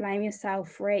blame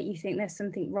yourself for it. You think there's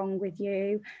something wrong with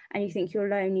you, and you think you're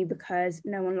lonely because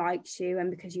no one likes you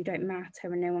and because you don't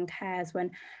matter and no one cares,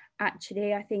 when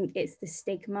actually I think it's the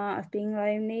stigma of being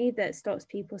lonely that stops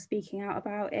people speaking out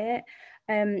about it.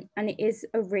 And it is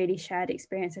a really shared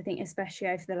experience, I think, especially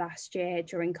over the last year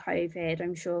during COVID.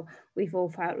 I'm sure we've all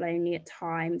felt lonely at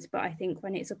times, but I think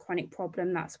when it's a chronic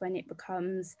problem, that's when it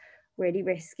becomes really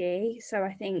risky. So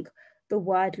I think the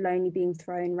word lonely being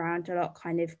thrown around a lot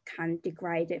kind of can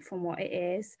degrade it from what it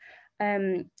is.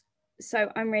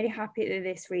 So I'm really happy that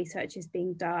this research is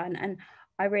being done, and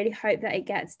I really hope that it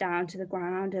gets down to the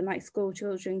ground and like school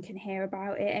children can hear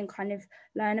about it and kind of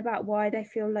learn about why they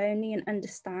feel lonely and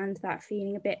understand that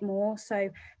feeling a bit more, so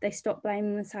they stop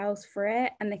blaming themselves for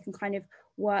it and they can kind of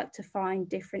work to find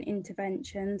different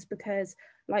interventions, because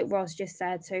like Ros just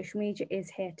said, social media is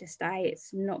here to stay.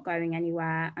 It's not going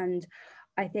anywhere. And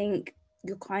I think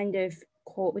you're kind of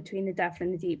caught between the devil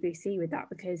and the deep blue sea with that,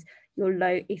 because you're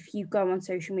if you go on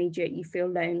social media you feel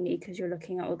lonely because you're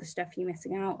looking at all the stuff you're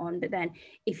missing out on, but then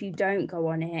if you don't go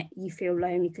on it you feel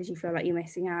lonely because you feel like you're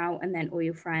missing out, and then all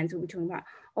your friends will be talking about,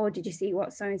 oh, did you see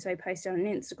what so and so posted on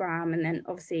Instagram? And then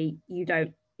obviously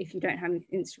if you don't have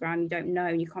Instagram you don't know,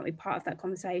 and you can't be part of that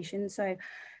conversation. So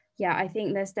yeah, I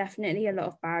think there's definitely a lot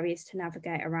of barriers to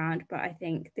navigate around, but I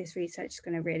think this research is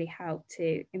going to really help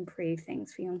to improve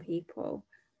things for young people.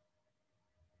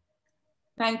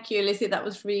 Thank you, Lizzie. That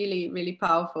was really, really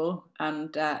powerful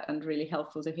and really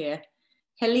helpful to hear.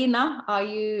 Helena, are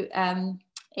you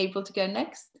able to go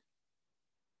next?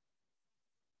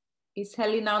 Is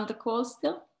Helena on the call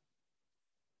still?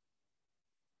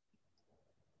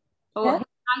 Oh, yeah.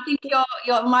 I think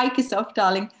your mic is off,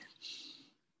 darling.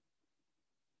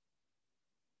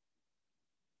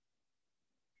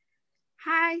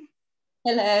 Hi.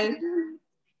 Hello.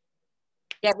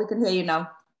 Yeah, we can hear you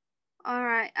now. All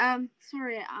right.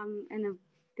 Sorry, I'm in a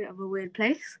bit of a weird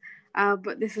place,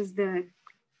 but this is the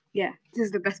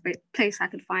best place I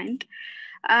could find.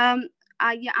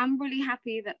 Yeah, I'm really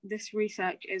happy that this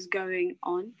research is going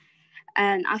on,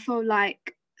 and I feel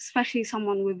like especially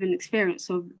someone with an experience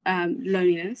of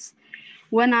loneliness,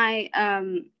 when I,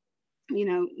 you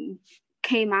know,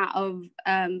 came out of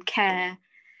care,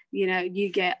 you know, you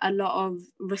get a lot of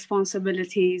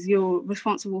responsibilities. You're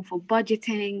responsible for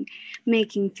budgeting,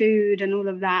 making food and all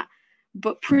of that.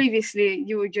 But previously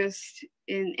you were just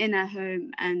in a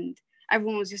home and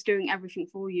everyone was just doing everything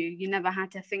for you. You never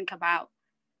had to think about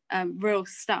real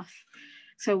stuff.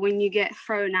 So when you get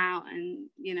thrown out and,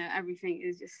 you know, everything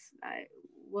is just like,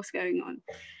 what's going on?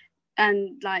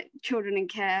 And like children in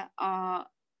care are,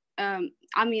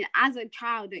 I mean, as a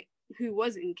child who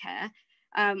was in care,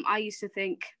 I used to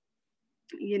think,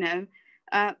 you know,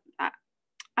 I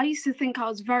used to think I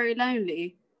was very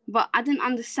lonely, but I didn't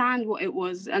understand what it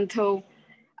was until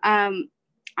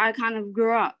I kind of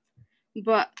grew up.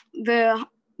 But the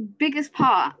biggest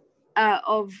part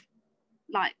of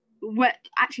like, when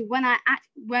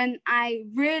I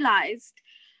realized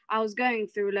I was going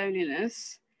through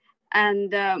loneliness,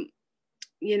 and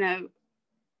you know,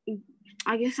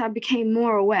 I guess I became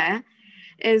more aware,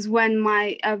 is when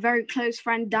my very close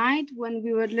friend died when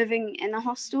we were living in a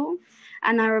hostel.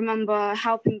 And I remember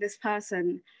helping this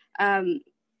person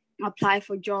apply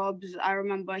for jobs. I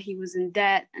remember he was in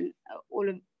debt and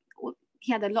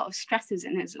he had a lot of stresses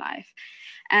in his life.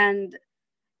 And,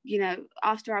 you know,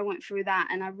 after I went through that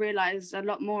and I realized a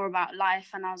lot more about life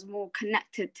and I was more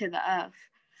connected to the earth,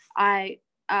 I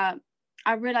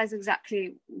realized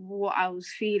exactly what I was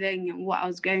feeling and what I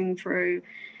was going through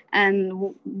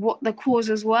and what the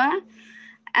causes were.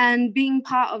 And being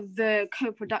part of the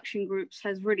co-production groups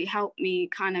has really helped me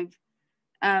kind of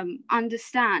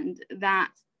understand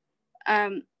that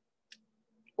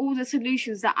all the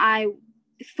solutions that I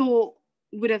thought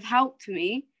would have helped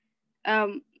me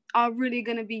are really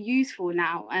going to be useful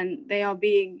now, and they are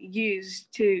being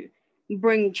used to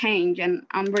bring change, and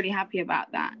I'm really happy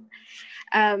about that.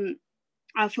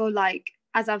 I feel like,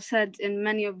 as I've said in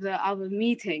many of the other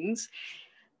meetings,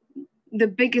 the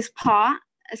biggest part,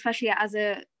 especially as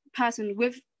a person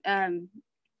with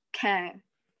care,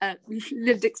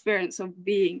 lived experience of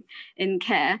being in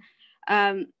care,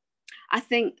 I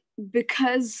think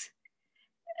because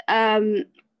I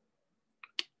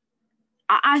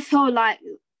feel like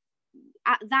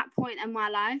at that point in my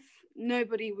life,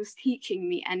 nobody was teaching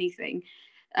me anything.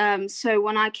 So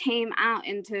when I came out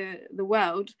into the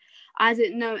world, I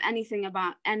didn't know anything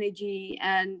about energy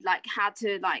and like how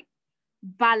to like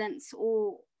balance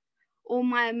all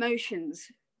my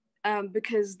emotions,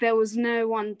 because there was no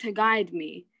one to guide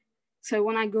me. So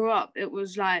when I grew up, it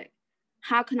was like,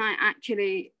 how can I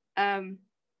actually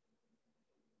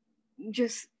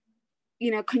just, you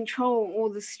know, control all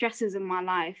the stresses in my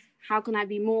life? How can I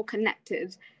be more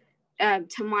connected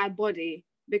to my body?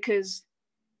 Because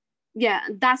yeah,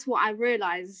 that's what I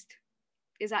realized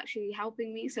is actually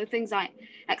helping me. So things like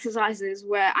exercises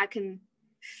where I can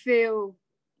feel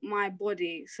my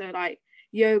body, so like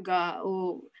yoga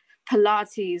or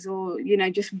Pilates or, you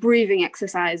know, just breathing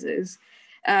exercises,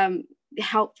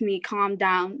 helped me calm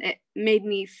down. It made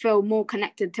me feel more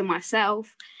connected to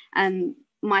myself and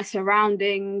my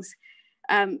surroundings.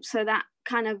 So that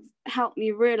kind of helped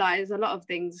me realize a lot of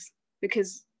things,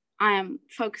 because I am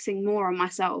focusing more on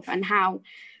myself and how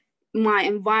my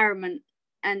environment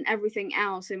and everything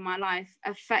else in my life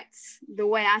affects the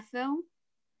way I feel.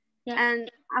 Yeah.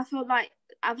 And I feel like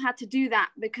I've had to do that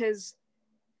because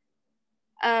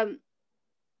I've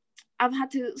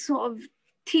had to sort of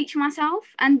teach myself,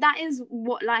 and that is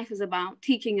what life is about,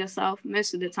 teaching yourself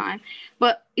most of the time.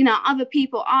 But, you know, other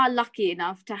people are lucky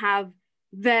enough to have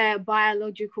their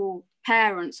biological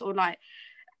parents, or like,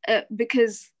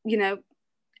 because, you know,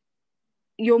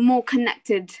 you're more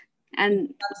connected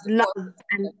and loved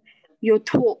and you're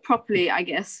taught properly, I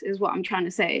guess, is what I'm trying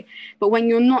to say. But when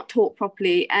you're not taught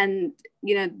properly, and,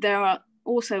 you know, there are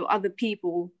also other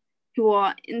people who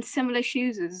are in similar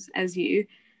shoes as you,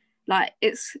 like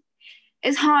it's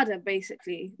harder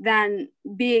basically than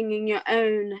being in your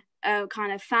own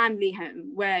kind of family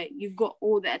home where you've got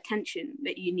all the attention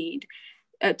that you need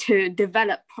to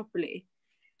develop properly.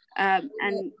 And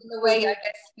in a way, I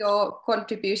guess your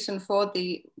contribution for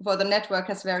the network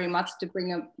has very much to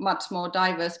bring a much more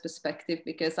diverse perspective,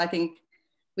 because I think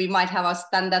we might have our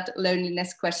standard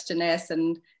loneliness questionnaires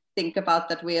and think about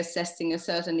that we're assessing a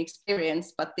certain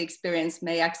experience, but the experience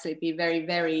may actually be very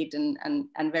varied and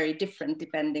very different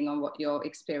depending on what your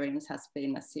experience has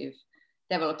been as you've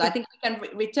developed. I think we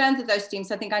can return to those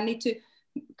themes. I think I need to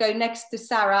go next to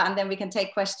Sarah, and then we can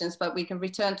take questions, but we can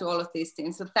return to all of these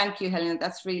things. So thank you, Helena,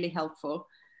 that's really helpful.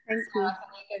 Thank you. Sarah,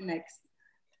 can you go next?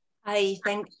 Hi,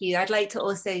 thank you. I'd like to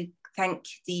also thank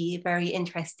the very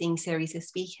interesting series of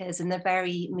speakers and the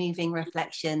very moving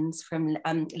reflections from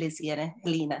Lizzie and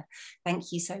Helena.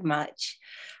 Thank you so much.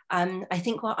 I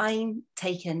think what I'm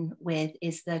taken with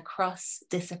is the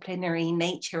cross-disciplinary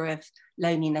nature of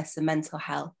loneliness and mental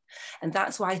health. And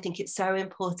that's why I think it's so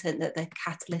important that the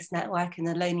Catalyst Network and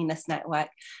the Loneliness Network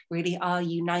really are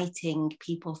uniting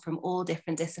people from all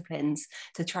different disciplines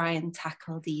to try and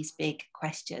tackle these big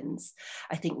questions.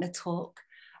 I think the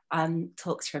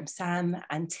talks from Sam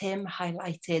and Tim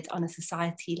highlighted on a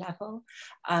society level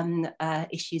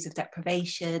issues of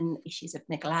deprivation, issues of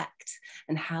neglect,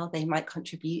 and how they might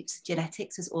contribute.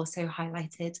 Genetics was also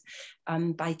highlighted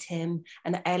by Tim,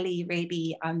 and Ellie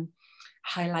really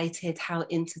highlighted how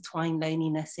intertwined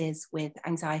loneliness is with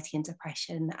anxiety and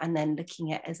depression, and then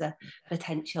looking at it as a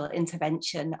potential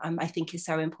intervention, I think is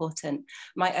so important.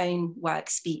 My own work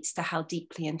speaks to how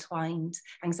deeply entwined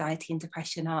anxiety and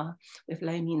depression are with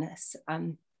loneliness.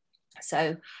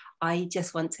 So I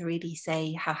just want to really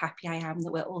say how happy I am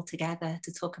that we're all together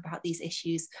to talk about these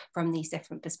issues from these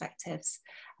different perspectives.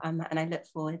 And I look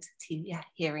forward to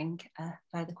hearing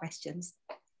further questions.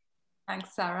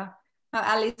 Thanks, Sarah. Now,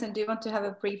 Alison, do you want to have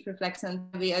a brief reflection?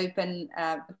 We open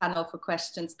the panel for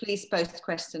questions. Please post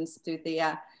questions to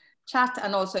the chat,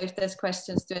 and also if there's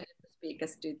questions to the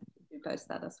speakers, do post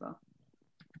that as well.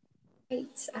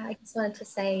 Great. I just wanted to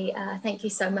say thank you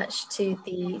so much to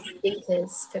the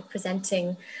speakers for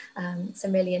presenting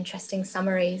some really interesting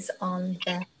summaries on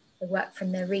the work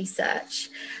from their research.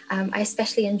 I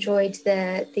especially enjoyed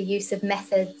the use of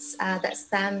methods that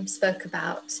Sam spoke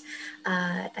about,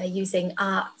 using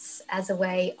arts as a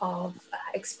way of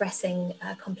expressing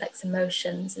complex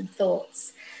emotions and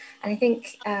thoughts. And I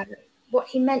think what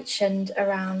he mentioned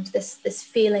around this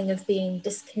feeling of being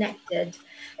disconnected,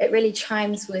 it really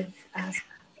chimes with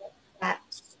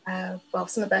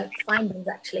some of the findings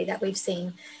actually that we've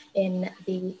seen in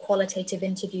the qualitative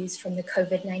interviews from the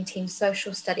COVID-19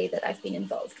 social study that I've been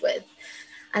involved with.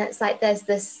 And it's like there's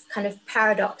this kind of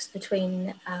paradox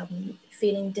between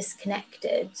feeling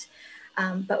disconnected,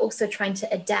 but also trying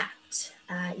to adapt,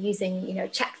 using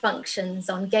chat functions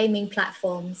on gaming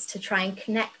platforms to try and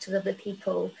connect with other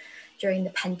people during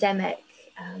the pandemic,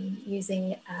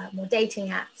 using more dating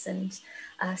apps and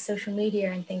social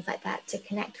media and things like that to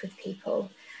connect with people.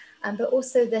 But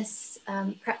also this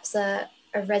perhaps a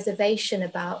reservation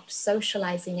about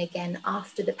socializing again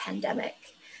after the pandemic.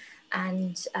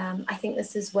 And I think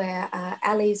this is where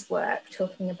Ali's work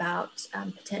talking about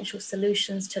potential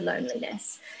solutions to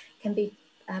loneliness can be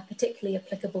particularly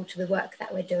applicable to the work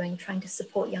that we're doing, trying to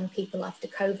support young people after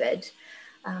COVID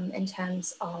in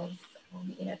terms of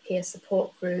peer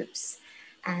support groups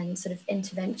and sort of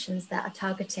interventions that are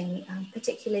targeting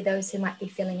particularly those who might be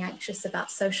feeling anxious about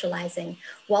socializing,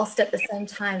 whilst at the same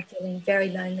time feeling very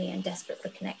lonely and desperate for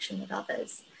connection with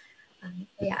others.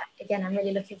 Again, I'm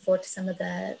really looking forward to some of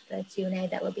the Q&A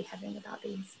that we'll be having about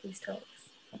these talks.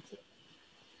 Thank you.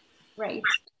 Great.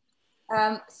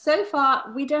 So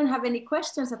far, we don't have any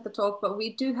questions at the talk, but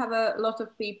we do have a lot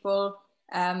of people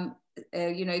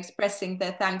expressing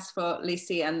their thanks for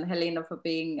Lizzie and Helena for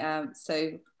being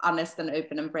so honest and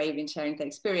open and brave in sharing their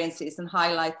experiences and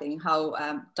highlighting how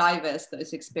diverse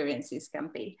those experiences can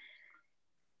be.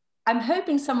 I'm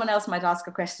hoping someone else might ask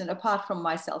a question apart from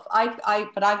myself.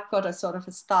 But I've got a sort of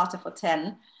a starter for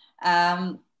 10.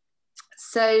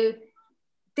 So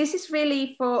this is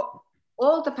really for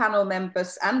all the panel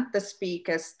members and the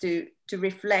speakers to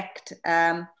reflect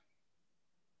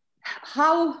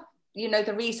how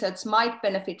the research might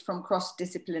benefit from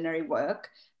cross-disciplinary work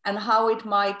and how it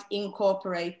might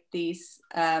incorporate these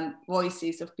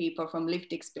voices of people from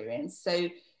lived experience. So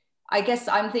I guess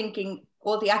I'm thinking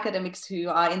all the academics who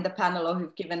are in the panel or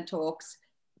who've given talks,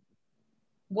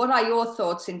 what are your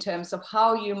thoughts in terms of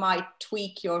how you might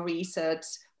tweak your research,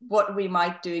 what we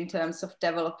might do in terms of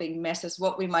developing measures,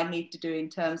 what we might need to do in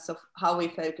terms of how we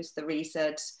focus the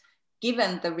research,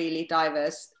 given the really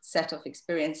diverse set of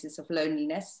experiences of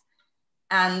loneliness?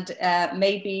 And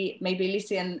maybe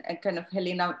Lizzie and kind of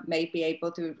Helena may be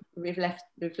able to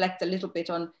reflect a little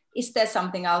bit on, is there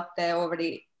something out there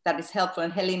already that is helpful?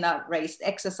 And Helena raised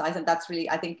exercise, and that's really,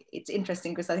 I think it's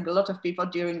interesting because I think a lot of people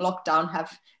during lockdown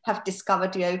have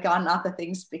discovered yoga and other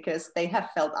things because they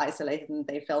have felt isolated and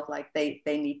they felt like they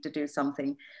need to do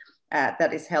something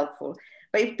that is helpful.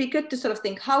 But it'd be good to sort of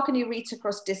think, how can you reach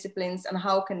across disciplines and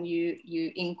how can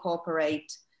you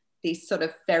incorporate these sort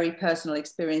of very personal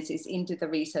experiences into the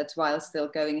research while still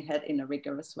going ahead in a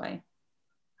rigorous way?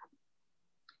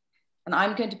 And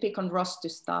I'm going to pick on Ross to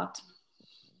start.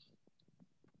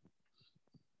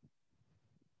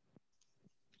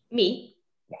 Me?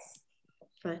 Yes.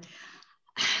 Fine.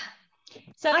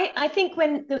 So I think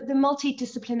when the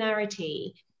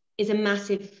multidisciplinarity is a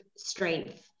massive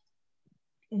strength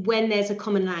when there's a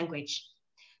common language.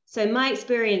 So my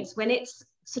experience, when it's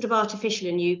sort of artificial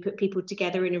and you put people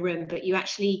together in a room, but you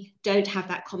actually don't have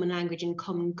that common language and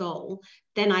common goal,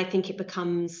 then I think it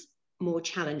becomes more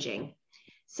challenging.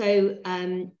 So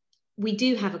we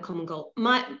do have a common goal.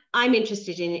 I'm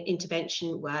interested in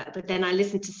intervention work, but then I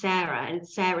listen to Sarah, and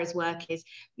Sarah's work is,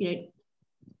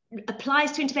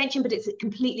 applies to intervention, but it's a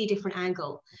completely different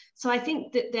angle. So I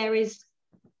think that there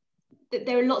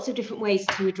are lots of different ways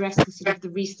to address the sort of the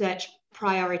research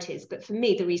priorities. But for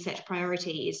me, the research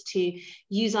priority is to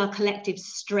use our collective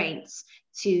strengths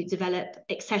to develop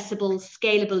accessible,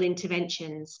 scalable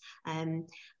interventions. And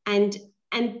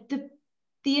the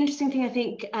interesting thing, I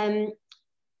think,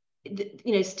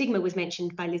 stigma was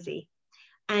mentioned by Lizzie,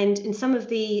 and in some of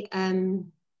the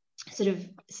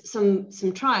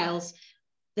some trials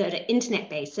that are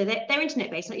internet-based, so they're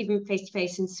internet-based, not even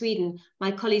face-to-face. In Sweden,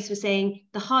 my colleagues were saying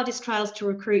the hardest trials to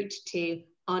recruit to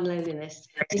are loneliness,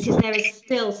 because there is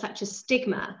still such a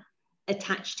stigma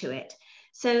attached to it.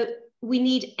 So we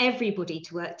need everybody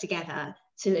to work together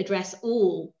to address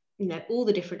all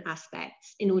the different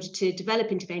aspects in order to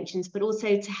develop interventions, but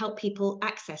also to help people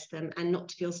access them and not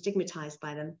to feel stigmatized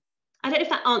by them. I don't know if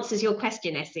that answers your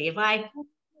question, Essie. I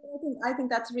think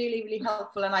that's really, really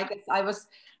helpful. And I guess I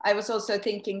was also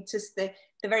thinking just the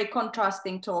very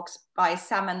contrasting talks by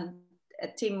Sam and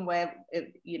Tim, where,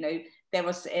 there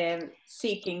was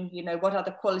seeking, what are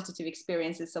the qualitative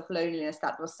experiences of loneliness.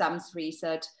 That was Sam's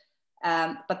research.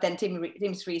 But then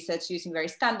Tim's research using very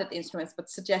standard instruments, but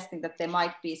suggesting that there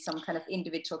might be some kind of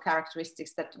individual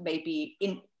characteristics that maybe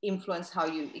influence how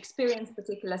you experience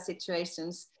particular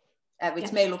situations,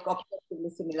 which may look objectively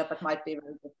similar, but might be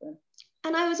very different.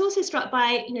 And I was also struck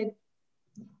by,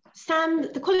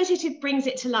 Sam, the qualitative brings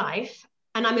it to life,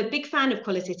 and I'm a big fan of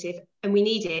qualitative, and we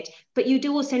need it, but you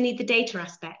do also need the data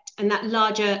aspect and that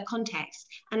larger context.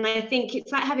 And I think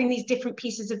it's like having these different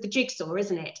pieces of the jigsaw,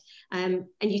 isn't it? And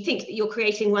you think that you're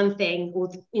creating one thing,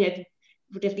 or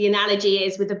whatever the analogy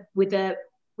is with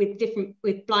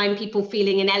blind people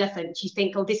feeling an elephant, you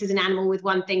think, oh, this is an animal with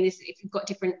one thing, if you've got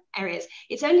different areas.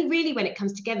 It's only really when it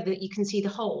comes together that you can see the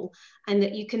whole, and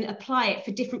that you can apply it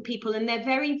for different people and their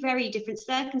very, very different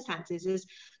circumstances, as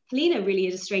Helena really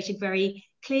illustrated very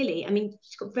clearly. I mean,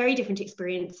 she's got very different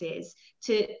experiences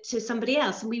to somebody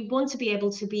else, and we want to be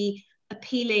able to be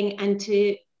appealing and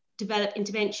to develop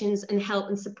interventions and help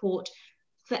and support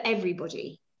for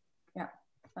everybody. Yeah,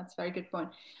 that's a very good point.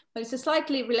 But it's a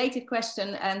slightly related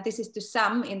question, and this is to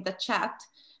Sam in the chat.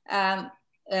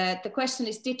 The question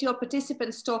is, did your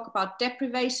participants talk about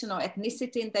deprivation or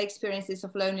ethnicity in their experiences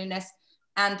of loneliness?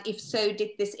 And if so,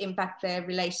 did this impact their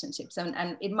relationships?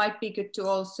 And it might be good to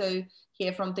also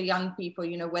hear from the young people,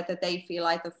 whether they feel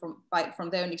either from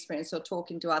their own experience or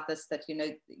talking to others that,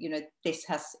 this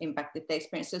has impacted their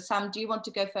experience. So Sam, do you want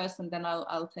to go first? And then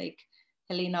I'll take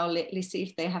Helena or Lizzie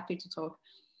if they're happy to talk.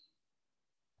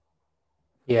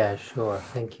 Yeah, sure.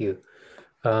 Thank you.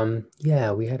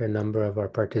 Yeah, we had a number of our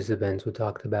participants who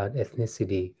talked about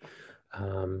ethnicity.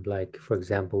 Like, for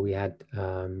example, we had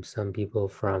some people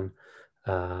from,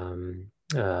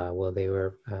 they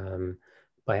were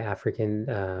by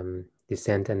African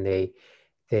descent, and they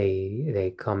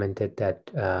commented that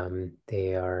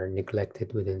they are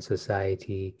neglected within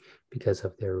society because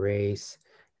of their race,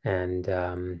 and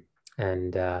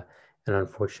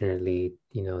unfortunately,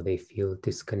 they feel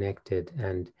disconnected,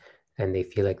 and they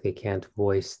feel like they can't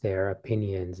voice their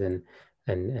opinions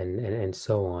and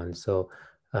so on. So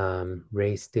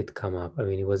race did come up. I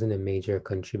mean, it wasn't a major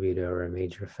contributor or a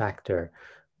major factor,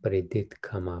 but it did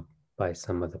come up by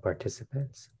some of the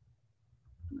participants.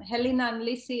 Helena and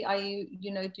Lizzie, are you,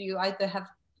 do you either have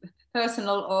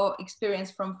personal or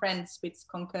experience from friends which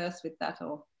concurs with that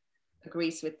or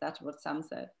agrees with that, what Sam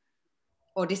said,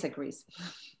 or disagrees?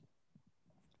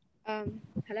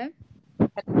 Hello?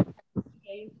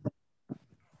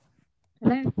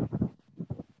 Hello?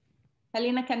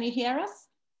 Helena, can you hear us?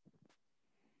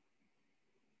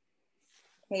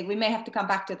 Okay, we may have to come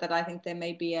back to that. I think there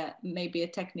may be a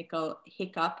technical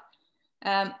hiccup.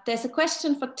 There's a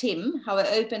question for Tim, however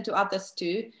open to others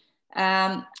too.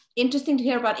 Interesting to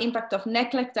hear about impact of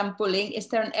neglect and bullying. Is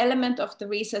there an element of the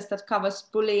research that covers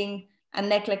bullying and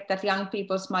neglect that young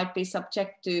people might be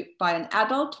subject to by an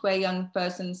adult, where young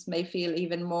persons may feel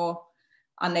even more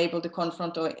unable to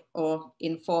confront or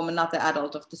inform another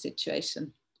adult of the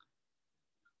situation?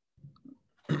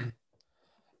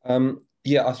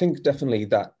 Yeah, I think definitely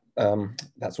that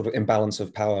that sort of imbalance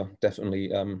of power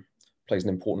definitely plays an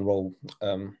important role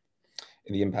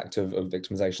the impact of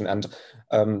victimization.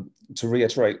 And to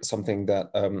reiterate something that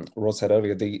Rod said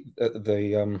earlier,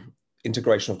 the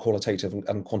integration of qualitative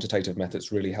and quantitative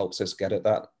methods really helps us get at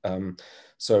that.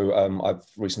 So I've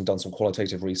recently done some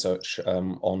qualitative research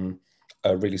on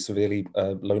really severely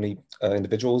lonely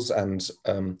individuals, and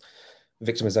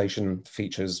victimization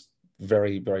features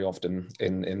very, very often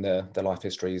in their life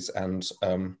histories, and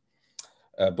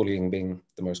bullying being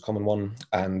the most common one.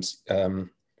 And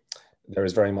there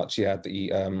is very much,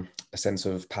 a sense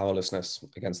of powerlessness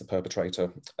against the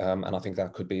perpetrator. And I think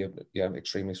that could be a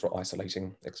extremely sort of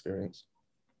isolating experience.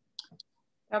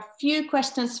 A few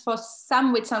questions for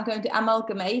Sam, which I'm going to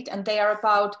amalgamate, and they are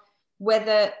about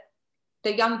whether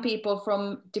the young people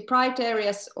from deprived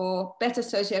areas or better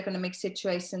socioeconomic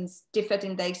situations differed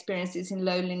in their experiences in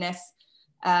loneliness,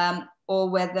 or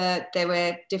whether there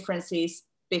were differences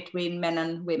between men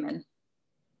and women.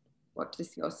 What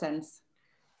is your sense?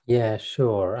 Yeah,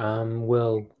 sure.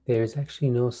 Well, there's actually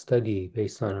no study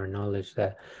based on our knowledge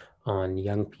that on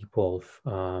young people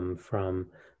from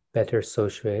better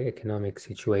socioeconomic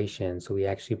situations. So we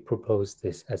actually proposed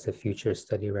this as a future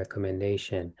study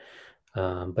recommendation.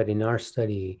 But in our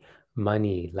study,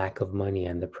 money, lack of money,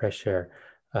 and the pressure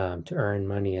to earn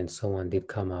money and so on did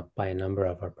come up by a number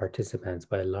of our participants,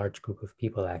 by a large group of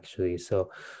people actually.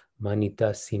 So money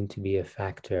does seem to be a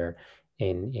factor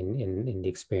in the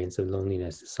experience of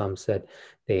loneliness. Some said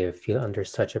they feel under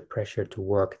such a pressure to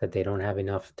work that they don't have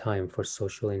enough time for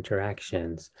social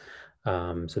interactions.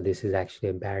 So this is actually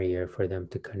a barrier for them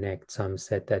to connect. Some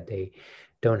said that they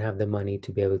don't have the money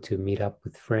to be able to meet up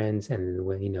with friends, and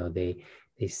when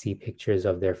they see pictures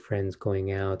of their friends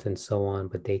going out and so on,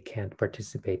 but they can't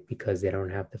participate because they don't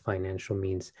have the financial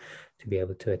means to be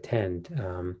able to attend.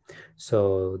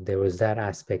 So there was that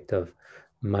aspect of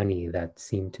money that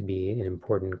seemed to be an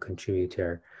important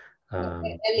contributor.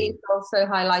 Ellie is also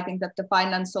highlighting that the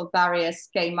financial barriers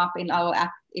came up in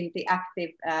the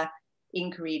active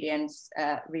ingredients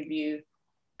review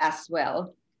as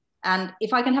well. And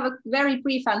if I can have a very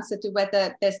brief answer to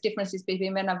whether there's differences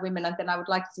between men and women, and then I would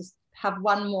like to have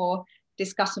one more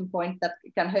discussion point that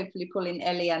can hopefully pull in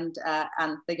Ellie and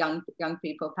the young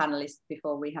people panelists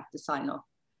before we have to sign off.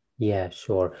 Yeah,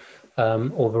 sure.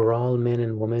 Overall, men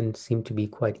and women seem to be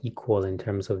quite equal in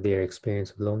terms of their experience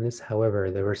of loneliness.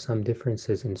 However, there were some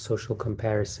differences in social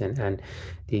comparison and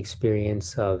the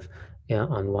experience of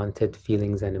unwanted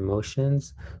feelings and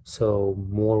emotions. So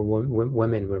more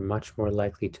women were much more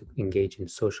likely to engage in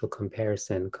social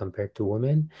comparison compared to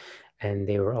women. And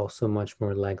they were also much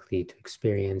more likely to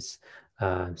experience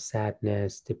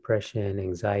sadness, depression,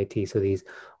 anxiety. So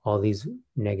all these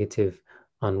negative,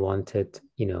 unwanted,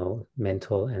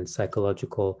 mental and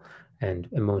psychological and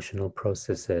emotional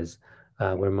processes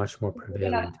were much more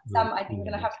prevalent. Sam, I think we're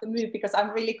going to have to move because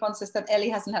I'm really conscious that Ellie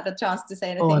hasn't had a chance to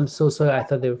say anything. Oh, I'm so sorry.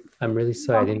 I'm really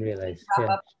sorry. I didn't realize.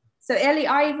 Yeah. So Ellie,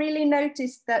 I really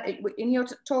noticed that in your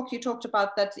talk, you talked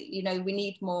about that, we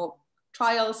need more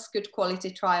trials, good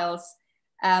quality trials.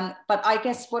 But I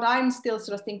guess what I'm still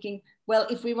sort of thinking, well,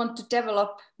 if we want to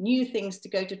develop new things to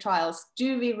go to trials,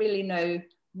 do we really know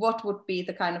what would be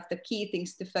the kind of the key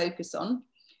things to focus on?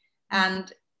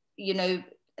 And,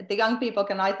 the young people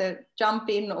can either jump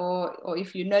in or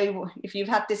if you've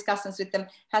had discussions with them,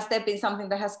 has there been something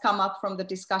that has come up from the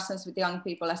discussions with young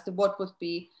people as to what would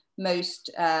be most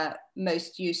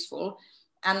useful?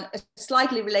 And a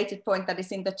slightly related point that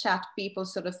is in the chat, people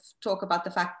sort of talk about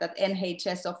the fact that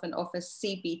NHS often offers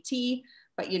CBT,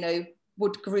 but,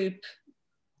 would group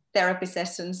therapy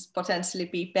sessions potentially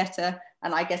be better?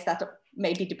 And I guess that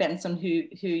maybe depends on who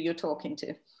you're talking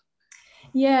to.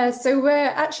 Yeah, so we're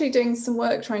actually doing some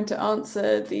work trying to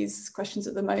answer these questions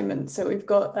at the moment. So we're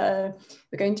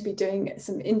going to be doing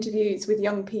some interviews with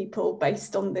young people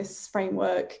based on this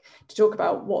framework to talk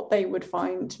about what they would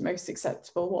find most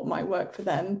acceptable, what might work for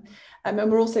them. And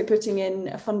we're also putting in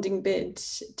a funding bid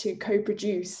to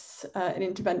co-produce an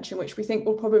intervention, which we think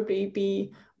will probably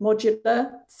be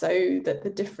modular, so that the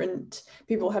different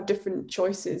people have different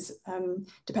choices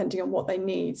depending on what they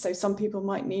need. So some people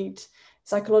might need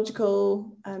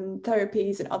psychological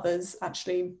therapies, and others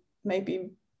actually maybe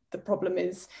the problem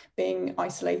is being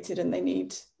isolated and they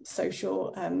need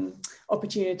social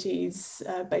opportunities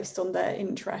based on their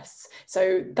interests.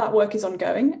 So that work is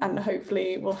ongoing and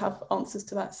hopefully we'll have answers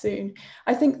to that soon.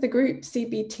 I think the group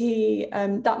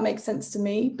CBT, that makes sense to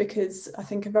me, because I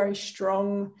think a very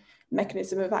strong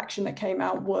mechanism of action that came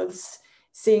out was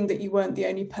seeing that you weren't the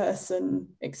only person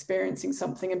experiencing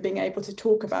something and being able to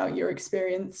talk about your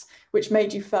experience, which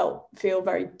made you feel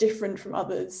very different from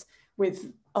others,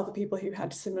 with other people who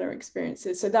had similar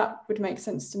experiences. So that would make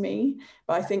sense to me.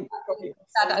 But I think probably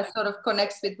that sort of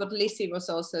connects with what Lizzie was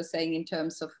also saying in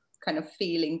terms of kind of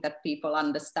feeling that people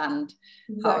understand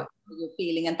how you're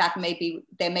feeling, and that maybe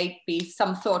there may be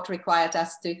some thought required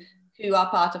as to who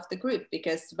are part of the group,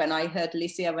 because when I heard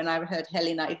Lizzie, when I heard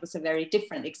Helena, it was a very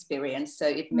different experience. So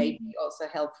it may be also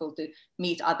helpful to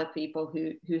meet other people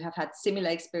who have had similar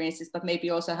experiences, but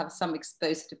maybe also have some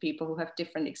exposure to people who have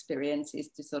different experiences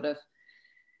to sort of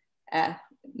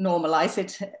normalize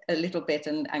it a little bit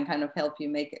and kind of help you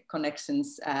make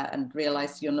connections and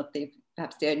realize you're not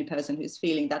perhaps the only person who's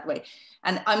feeling that way.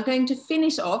 And I'm going to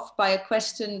finish off by a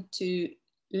question to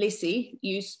Lizzie.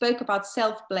 You spoke about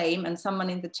self-blame, and someone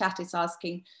in the chat is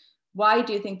asking, why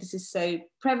do you think this is so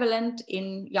prevalent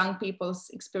in young people's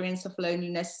experience of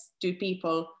loneliness? Do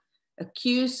people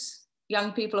accuse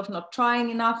young people of not trying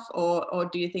enough, or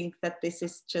do you think that this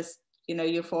is just, you know,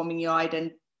 you're forming your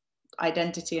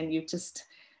identity and you just,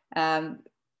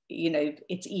 you know,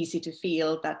 it's easy to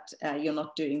feel that you're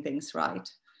not doing things right?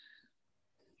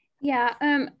 Yeah,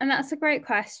 and that's a great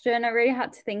question. I really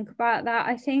had to think about that.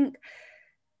 I think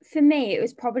for me, it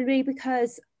was probably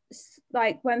because,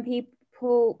 like, when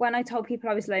I told people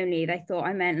I was lonely, they thought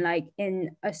I meant like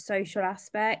in a social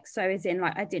aspect. So as in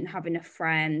like I didn't have enough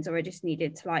friends, or I just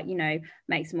needed to, like, you know,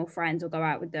 make some more friends or go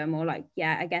out with them, or like,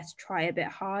 yeah, I guess try a bit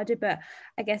harder. But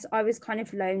I guess I was kind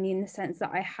of lonely in the sense that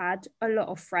I had a lot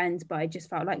of friends, but I just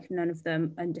felt like none of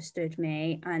them understood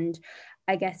me. And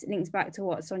I guess it links back to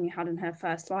what Sonia had on her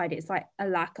first slide. It's like a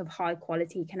lack of high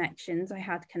quality connections. I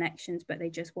had connections, but they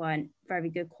just weren't very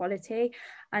good quality.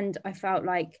 And I felt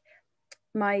like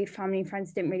my family and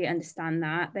friends didn't really understand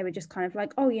that. They were just kind of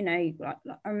like, oh, you know, like,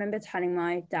 I remember telling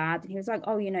my dad, and he was like,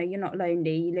 oh, you know, you're not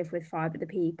lonely, you live with 5 other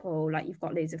people, like you've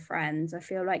got loads of friends. I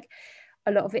feel like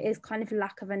a lot of it is kind of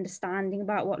lack of understanding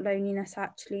about what loneliness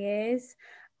actually is.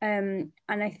 And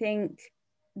I think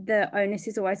the onus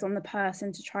is always on the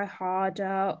person to try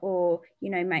harder or, you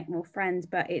know, make more friends,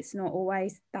 but it's not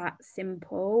always that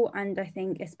simple. And I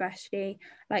think especially,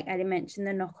 like Ellie mentioned,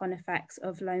 the knock-on effects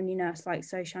of loneliness, like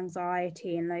social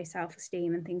anxiety and low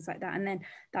self-esteem and things like that, and then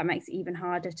that makes it even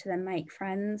harder to then make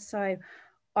friends. So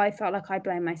I felt like I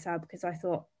blamed myself because I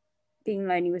thought being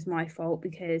lonely was my fault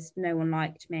because no one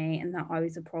liked me and that I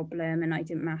was a problem and I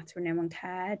didn't matter and no one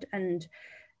cared. And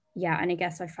yeah, and I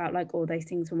guess I felt like all those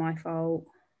things were my fault.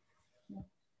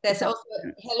 There's also,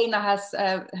 Helena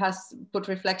has put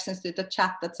reflections to the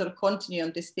chat that sort of continue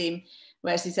on this theme,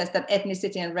 where she says that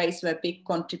ethnicity and race were a big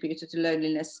contributor to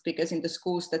loneliness, because in the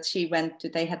schools that she went to,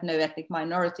 they had no ethnic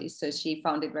minorities. So she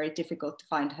found it very difficult to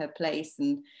find her place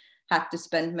and had to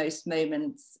spend most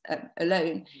moments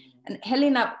alone. And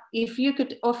Helena, if you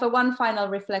could offer one final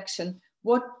reflection,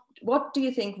 what do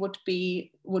you think would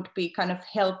be kind of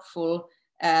helpful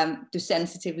to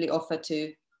sensitively offer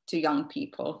to young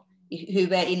people who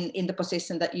were in the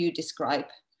position that you describe?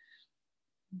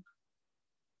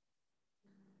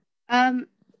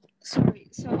 Sorry,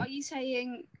 so are you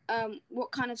saying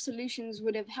what kind of solutions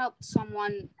would have helped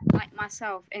someone like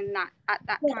myself in that at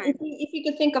that time? If you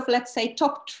could think of, let's say,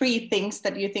 top 3 things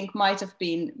that you think might have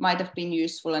been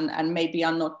useful and maybe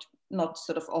are not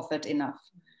sort of offered enough.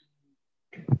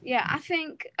 Yeah, I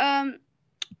think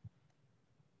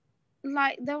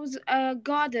like there was a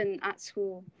garden at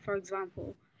school, for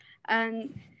example,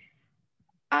 and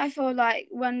I feel like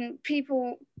when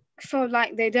people feel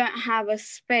like they don't have a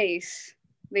space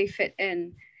they fit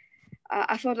in,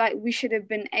 I feel like we should have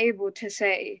been able to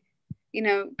say, you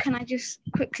know, can I just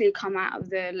quickly come out of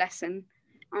the lesson?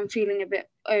 I'm feeling a bit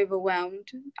overwhelmed.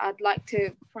 I'd like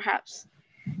to perhaps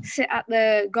sit at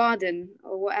the garden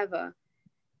or whatever.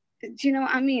 Do you know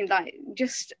what I mean? Like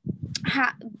just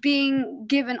being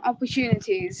given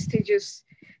opportunities to just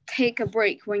take a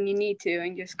break when you need to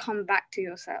and just come back to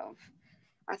yourself.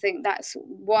 I think that's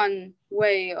one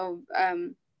way of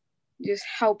just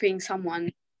helping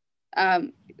someone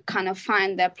kind of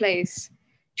find their place,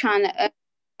 trying to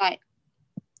like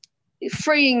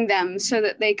freeing them so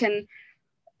that they can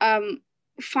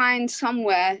find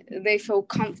somewhere they feel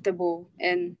comfortable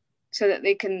in, so that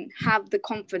they can have the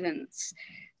confidence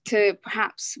to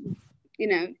perhaps, you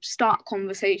know, start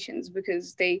conversations,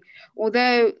 because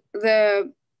although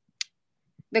the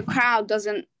crowd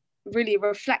doesn't really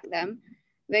reflect them,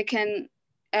 they can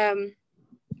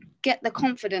get the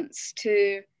confidence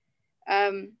to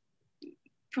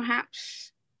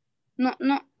perhaps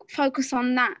not focus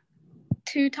on that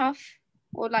too tough,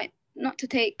 or like not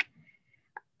take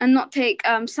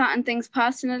certain things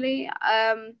personally.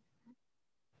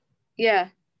 Yeah,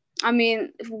 I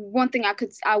mean, one thing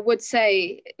I would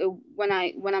say when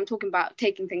I'm talking about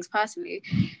taking things personally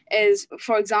is,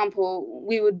 for example,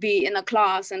 we would be in a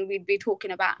class and we'd be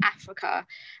talking about Africa,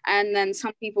 and then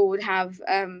some people would have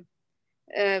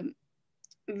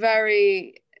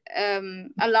very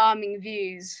alarming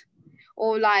views,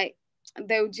 or like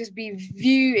they would just be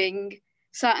viewing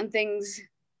certain things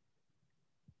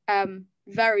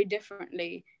very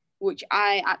differently, which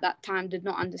I at that time did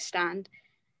not understand.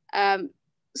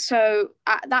 So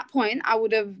at that point, I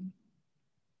would have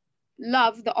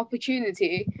loved the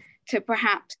opportunity to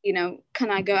perhaps, you know,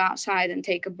 can I go outside and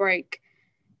take a break?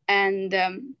 And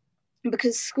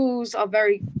because schools are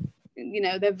very, you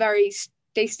know,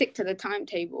 they stick to the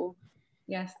timetable.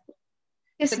 Yes.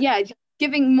 Just, yeah, just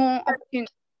giving more opportunity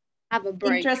to have a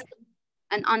break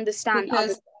and understand.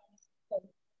 Because,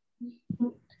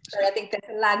 sorry, I think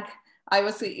there's a lag.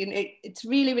 It's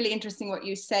really, really interesting what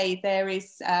you say. There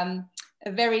is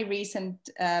a very recent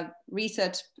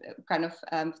research kind of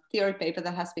theory paper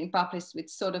that has been published, which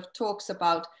sort of talks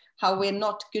about how we're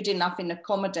not good enough in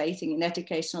accommodating in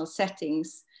educational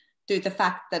settings to the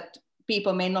fact that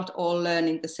people may not all learn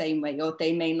in the same way, or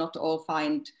they may not all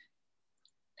find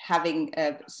having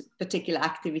particular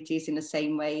activities in the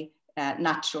same way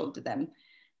natural to them.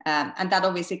 And that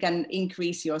obviously can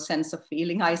increase your sense of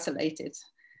feeling isolated.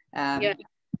 Yeah.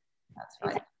 That's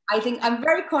right. I think I'm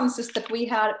very conscious that we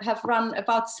have run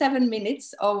about 7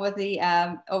 minutes over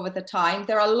the time.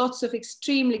 There are lots of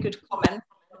extremely good comments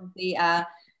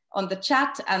on the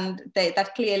chat, and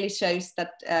that clearly shows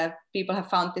that people have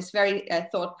found this very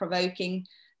thought-provoking.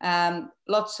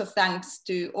 Lots of thanks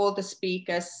to all the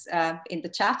speakers in the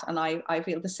chat, and I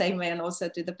feel the same way, and also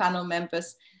to the panel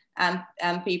members, and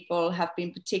people have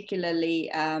been particularly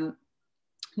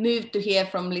moved to hear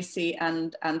from Lizzie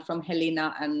and from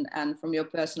Helena and from your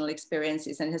personal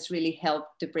experiences, and has really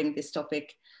helped to bring this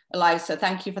topic alive. So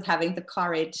thank you for having the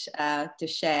courage to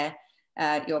share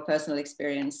your personal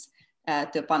experience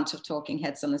to a bunch of talking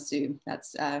heads on a Zoom.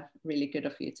 That's really good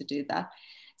of you to do that.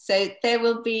 So there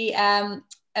will be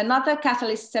another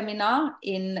Catalyst seminar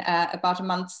in about a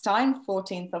month's time,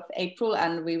 14th of April,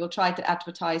 and we will try to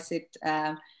advertise it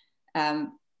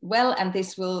well, and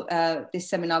this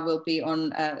seminar will be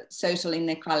on social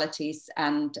inequalities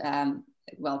and,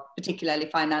 well, particularly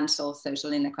financial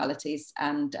social inequalities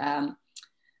and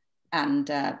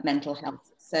mental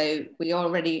health. So we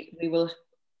will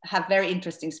have very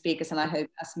interesting speakers, and I hope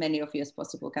as many of you as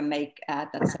possible can make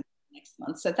that seminar next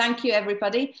month. So thank you,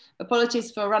 everybody.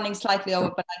 Apologies for running slightly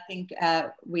over, but I think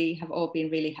we have all been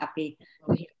really happy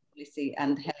to hear from Lizzie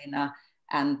and Helena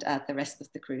and the rest of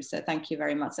the crew. So thank you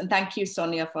very much. And thank you,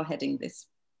 Sonia, for heading this.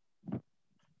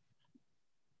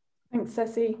 Thanks,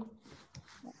 Ceci.